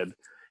I did.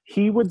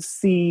 He would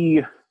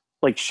see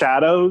like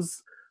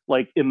shadows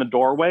like in the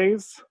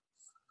doorways.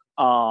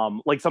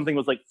 Like something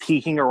was like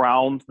peeking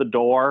around the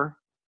door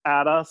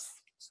at us.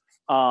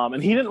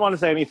 And he didn't want to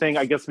say anything,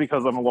 I guess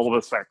because I'm a little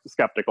bit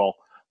skeptical.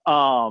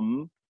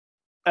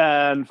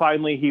 And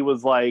finally he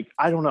was like,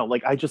 I don't know,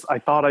 like I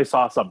thought I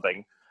saw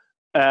something.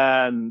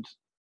 And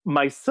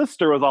my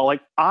sister was all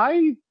like,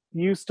 I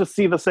used to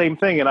see the same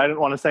thing and I didn't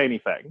want to say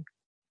anything.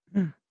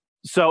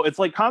 So it's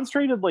like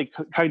concentrated like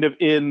kind of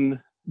in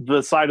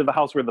the side of the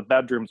house where the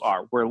bedrooms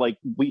are, where like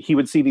he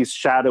would see these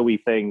shadowy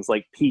things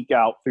like peek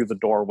out through the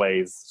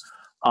doorways.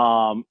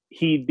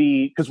 He'd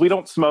be, because we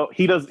don't smoke,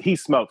 he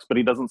smokes, but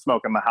he doesn't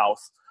smoke in the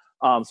house.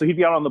 So he'd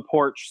be out on the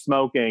porch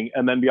smoking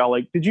and then be all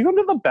like, did you go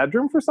to the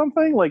bedroom for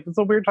something? Like, it's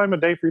a weird time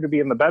of day for you to be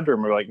in the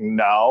bedroom. We're like,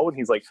 no. And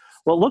he's like,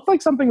 well, it looked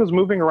like something was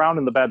moving around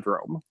in the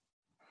bedroom.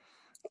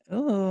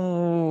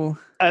 Oh.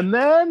 And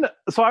then,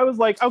 so I was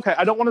like, okay,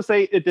 I don't want to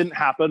say it didn't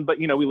happen, but,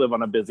 we live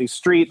on a busy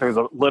street. There's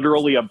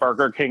literally a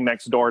Burger King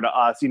next door to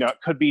us. It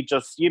could be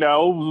just,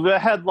 the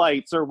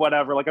headlights or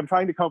whatever. Like, I'm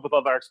trying to come up with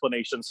other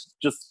explanations,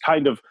 just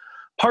kind of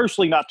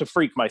partially not to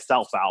freak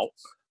myself out.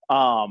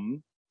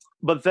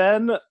 But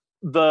then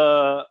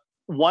the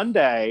one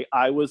day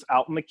I was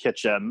out in the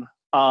kitchen,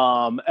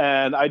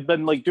 and I'd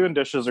been like doing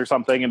dishes or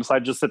something and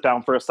decided to just sit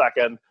down for a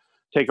second,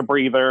 take a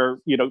breather,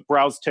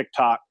 browse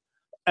TikTok.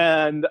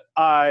 And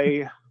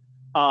I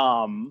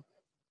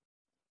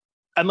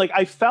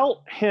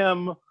felt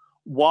him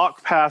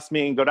walk past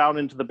me and go down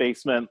into the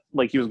basement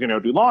like he was going to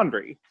do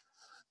laundry.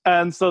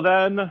 And so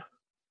then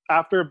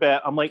after a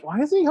bit, I'm like,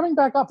 why isn't he coming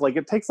back up? Like,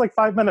 it takes like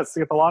 5 minutes to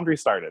get the laundry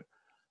started.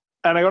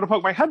 And I go to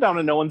poke my head down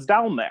and no one's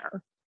down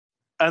there.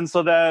 And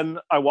so then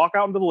I walk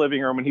out into the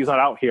living room and he's not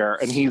out here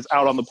and he's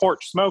out on the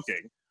porch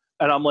smoking.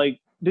 And I'm like,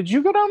 did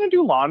you go down and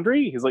do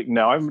laundry? He's like,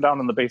 no, I've been down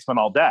in the basement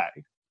all day.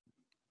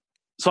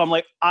 So I'm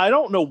like, I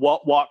don't know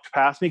what walked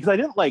past me because I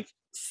didn't like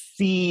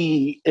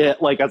see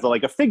it like as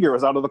a figure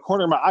was out of the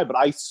corner of my eye, but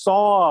I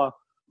saw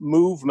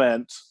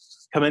movement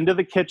come into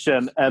the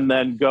kitchen and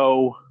then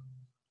go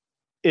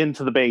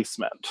into the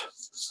basement.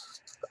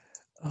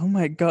 Oh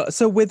my God.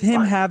 So with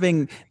him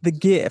having the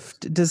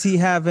gift, does he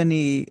have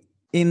any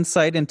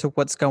insight into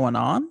what's going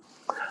on?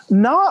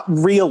 Not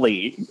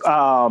really.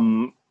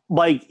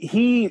 Like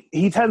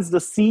he tends to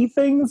see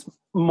things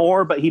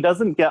more, but he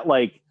doesn't get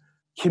like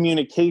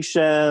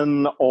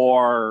communication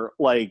or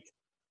like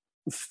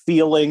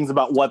feelings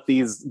about what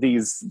these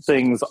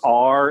things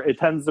are. It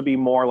tends to be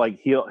more like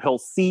he'll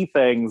see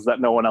things that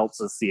no one else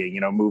is seeing,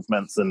 you know,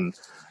 movements and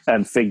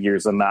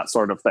figures and that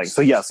sort of thing.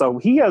 So yeah, so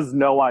he has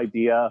no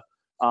idea.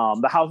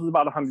 The house is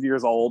about 100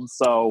 years old,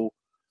 so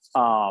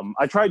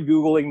I tried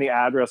Googling the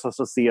address just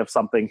to see if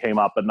something came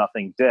up, and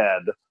nothing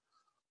did.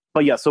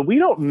 But yeah, so we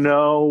don't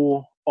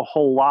know a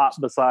whole lot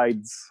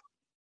besides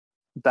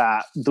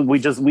that.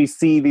 We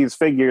see these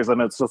figures,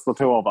 and it's just the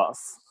two of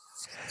us.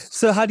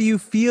 So how do you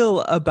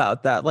feel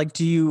about that? Like,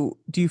 do you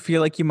feel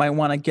like you might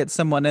want to get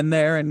someone in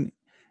there and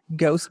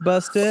ghost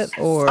bust it,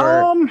 or?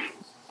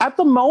 At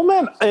the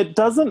moment, it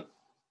doesn't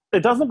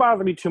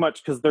bother me too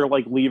much because they're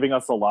like leaving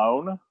us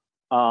alone.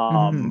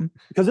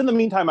 Because in the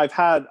meantime, I've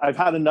had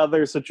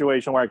another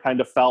situation where I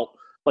kind of felt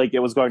like it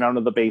was going down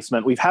to the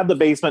basement. We've had the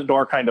basement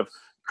door kind of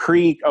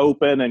creak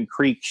open and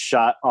creak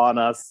shut on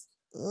us.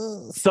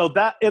 So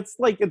that it's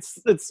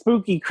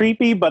spooky,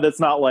 creepy, but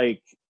it's not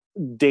like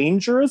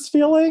dangerous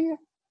feeling.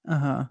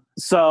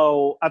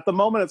 So at the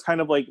moment, it's kind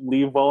of like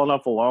leave well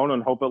enough alone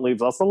and hope it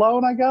leaves us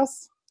alone, I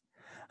guess.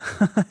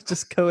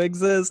 Just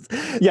coexist.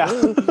 Yeah.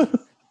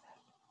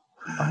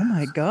 Oh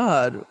my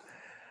God.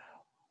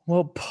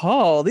 Well,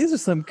 Paul, these are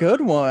some good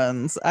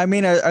ones. I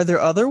mean, are there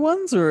other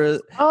ones, or?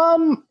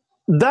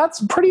 That's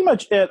pretty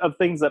much it of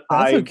things that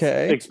I've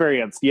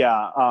experienced.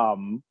 Yeah.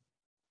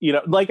 You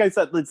know, like I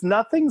said,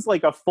 nothing's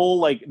like a full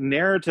like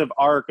narrative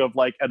arc of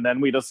like, and then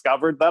we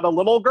discovered that a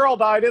little girl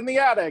died in the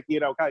attic,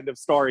 you know, kind of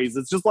stories.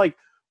 It's just like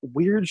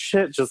weird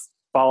shit just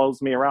follows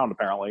me around,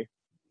 apparently.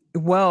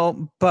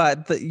 Well,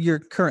 but you're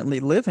currently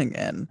living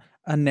in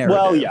a narrative.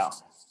 Well, yeah.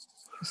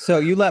 So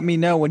you let me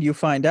know when you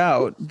find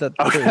out that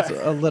there's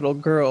a little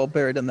girl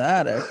buried in the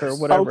attic or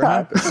whatever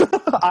happened.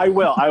 I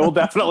will. I will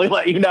definitely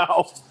let you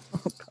know.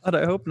 Oh, God,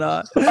 I hope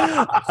not.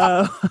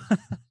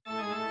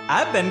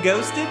 I've been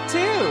ghosted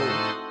too.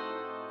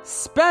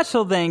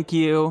 Special thank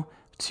you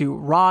to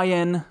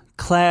Ryan,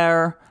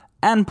 Claire,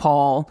 and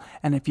Paul.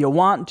 And if you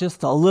want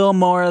just a little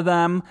more of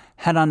them,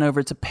 head on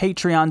over to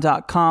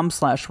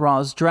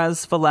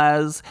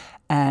patreon.com/RosDresFalez.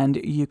 And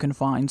you can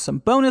find some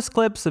bonus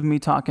clips of me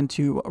talking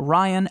to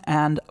Ryan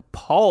and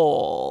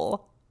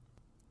Paul.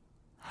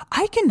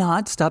 I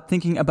cannot stop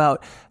thinking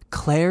about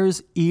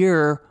Claire's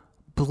ear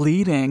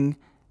bleeding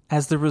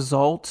as the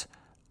result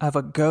of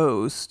a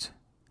ghost.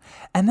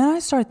 And then I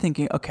started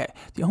thinking, okay,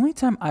 the only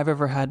time I've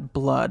ever had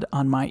blood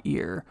on my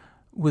ear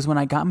was when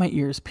I got my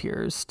ears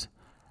pierced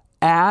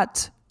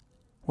at,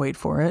 wait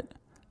for it,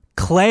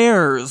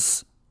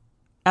 Claire's.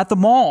 At the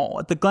mall,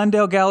 at the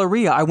Glendale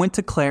Galleria. I went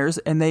to Claire's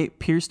and they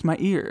pierced my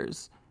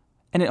ears.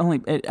 And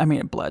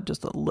it bled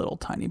just a little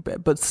tiny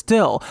bit. But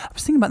still, I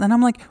was thinking about that and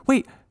I'm like,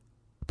 wait,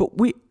 but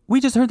we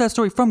just heard that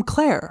story from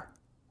Claire.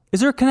 Is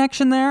there a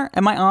connection there?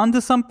 Am I on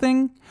to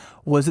something?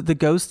 Was it the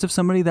ghost of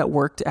somebody that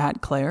worked at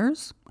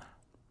Claire's?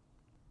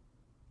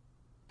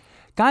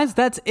 Guys,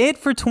 that's it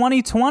for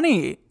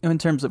 2020 in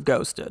terms of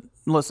ghosted.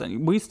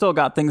 Listen, we still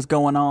got things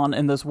going on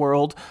in this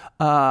world.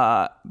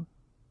 But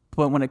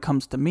when it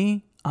comes to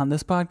me, on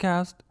this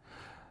podcast,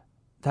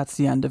 that's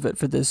the end of it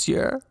for this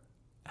year.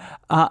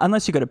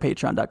 Unless you go to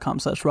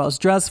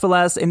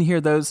patreon.com/RosDresFalez and hear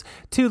those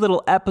 2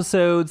 little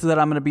episodes that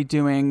I'm going to be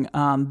doing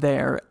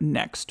there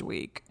next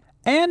week.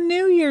 And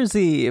New Year's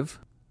Eve.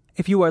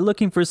 If you are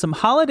looking for some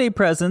holiday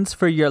presents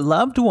for your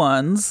loved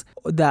ones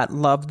that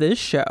love this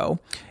show,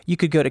 you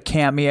could go to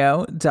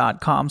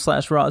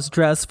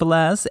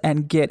cameo.com/RosDresFalez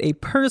and get a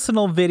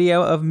personal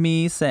video of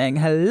me saying,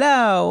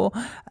 hello,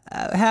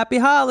 happy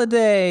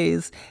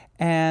holidays.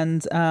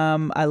 And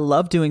I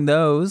love doing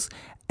those.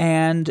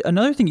 And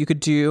another thing you could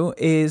do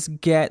is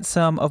get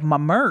some of my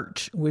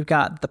merch. We've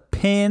got the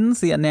pins,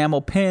 the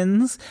enamel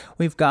pins.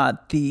 We've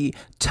got the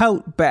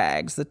tote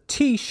bags, the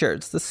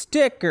t-shirts, the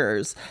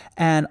stickers.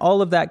 And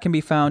all of that can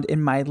be found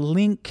in my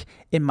link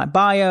in my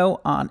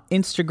bio on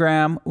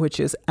Instagram, which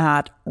is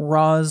at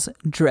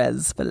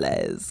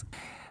RosDresFalez.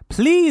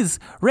 Please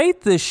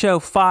rate this show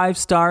 5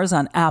 stars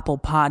on Apple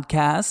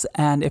Podcasts.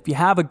 And if you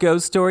have a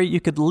ghost story,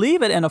 you could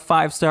leave it in a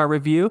 5-star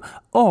review,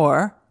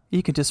 or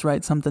you could just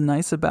write something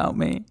nice about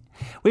me.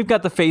 We've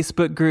got the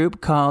Facebook group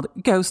called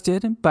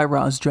Ghosted by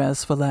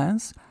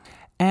RosDresFalez.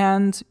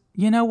 And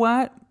you know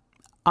what?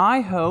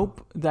 I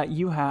hope that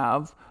you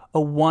have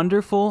a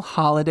wonderful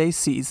holiday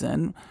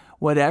season,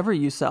 whatever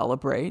you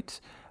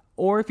celebrate.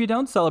 Or if you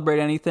don't celebrate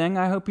anything,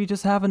 I hope you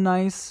just have a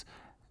nice,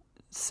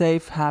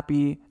 safe,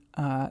 happy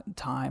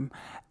time.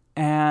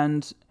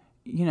 And,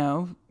 you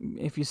know,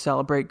 if you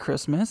celebrate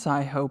Christmas,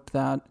 I hope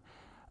that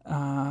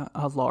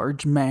a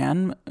large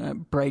man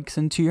breaks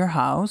into your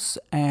house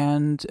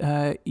and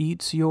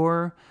eats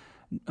your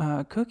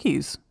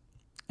cookies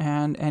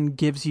and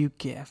gives you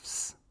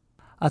gifts.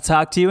 I'll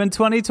talk to you in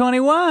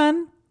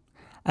 2021.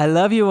 I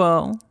love you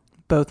all,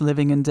 both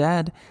living and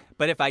dead.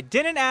 But if I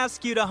didn't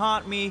ask you to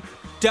haunt me,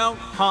 don't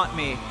haunt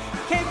me.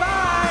 Okay,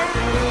 bye!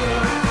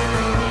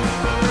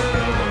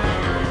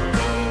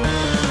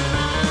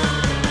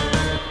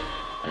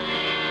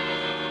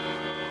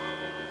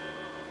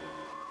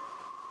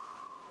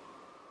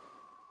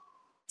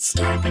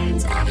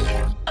 Starburns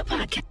Audio,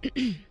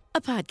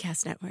 a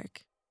podcast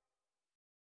network.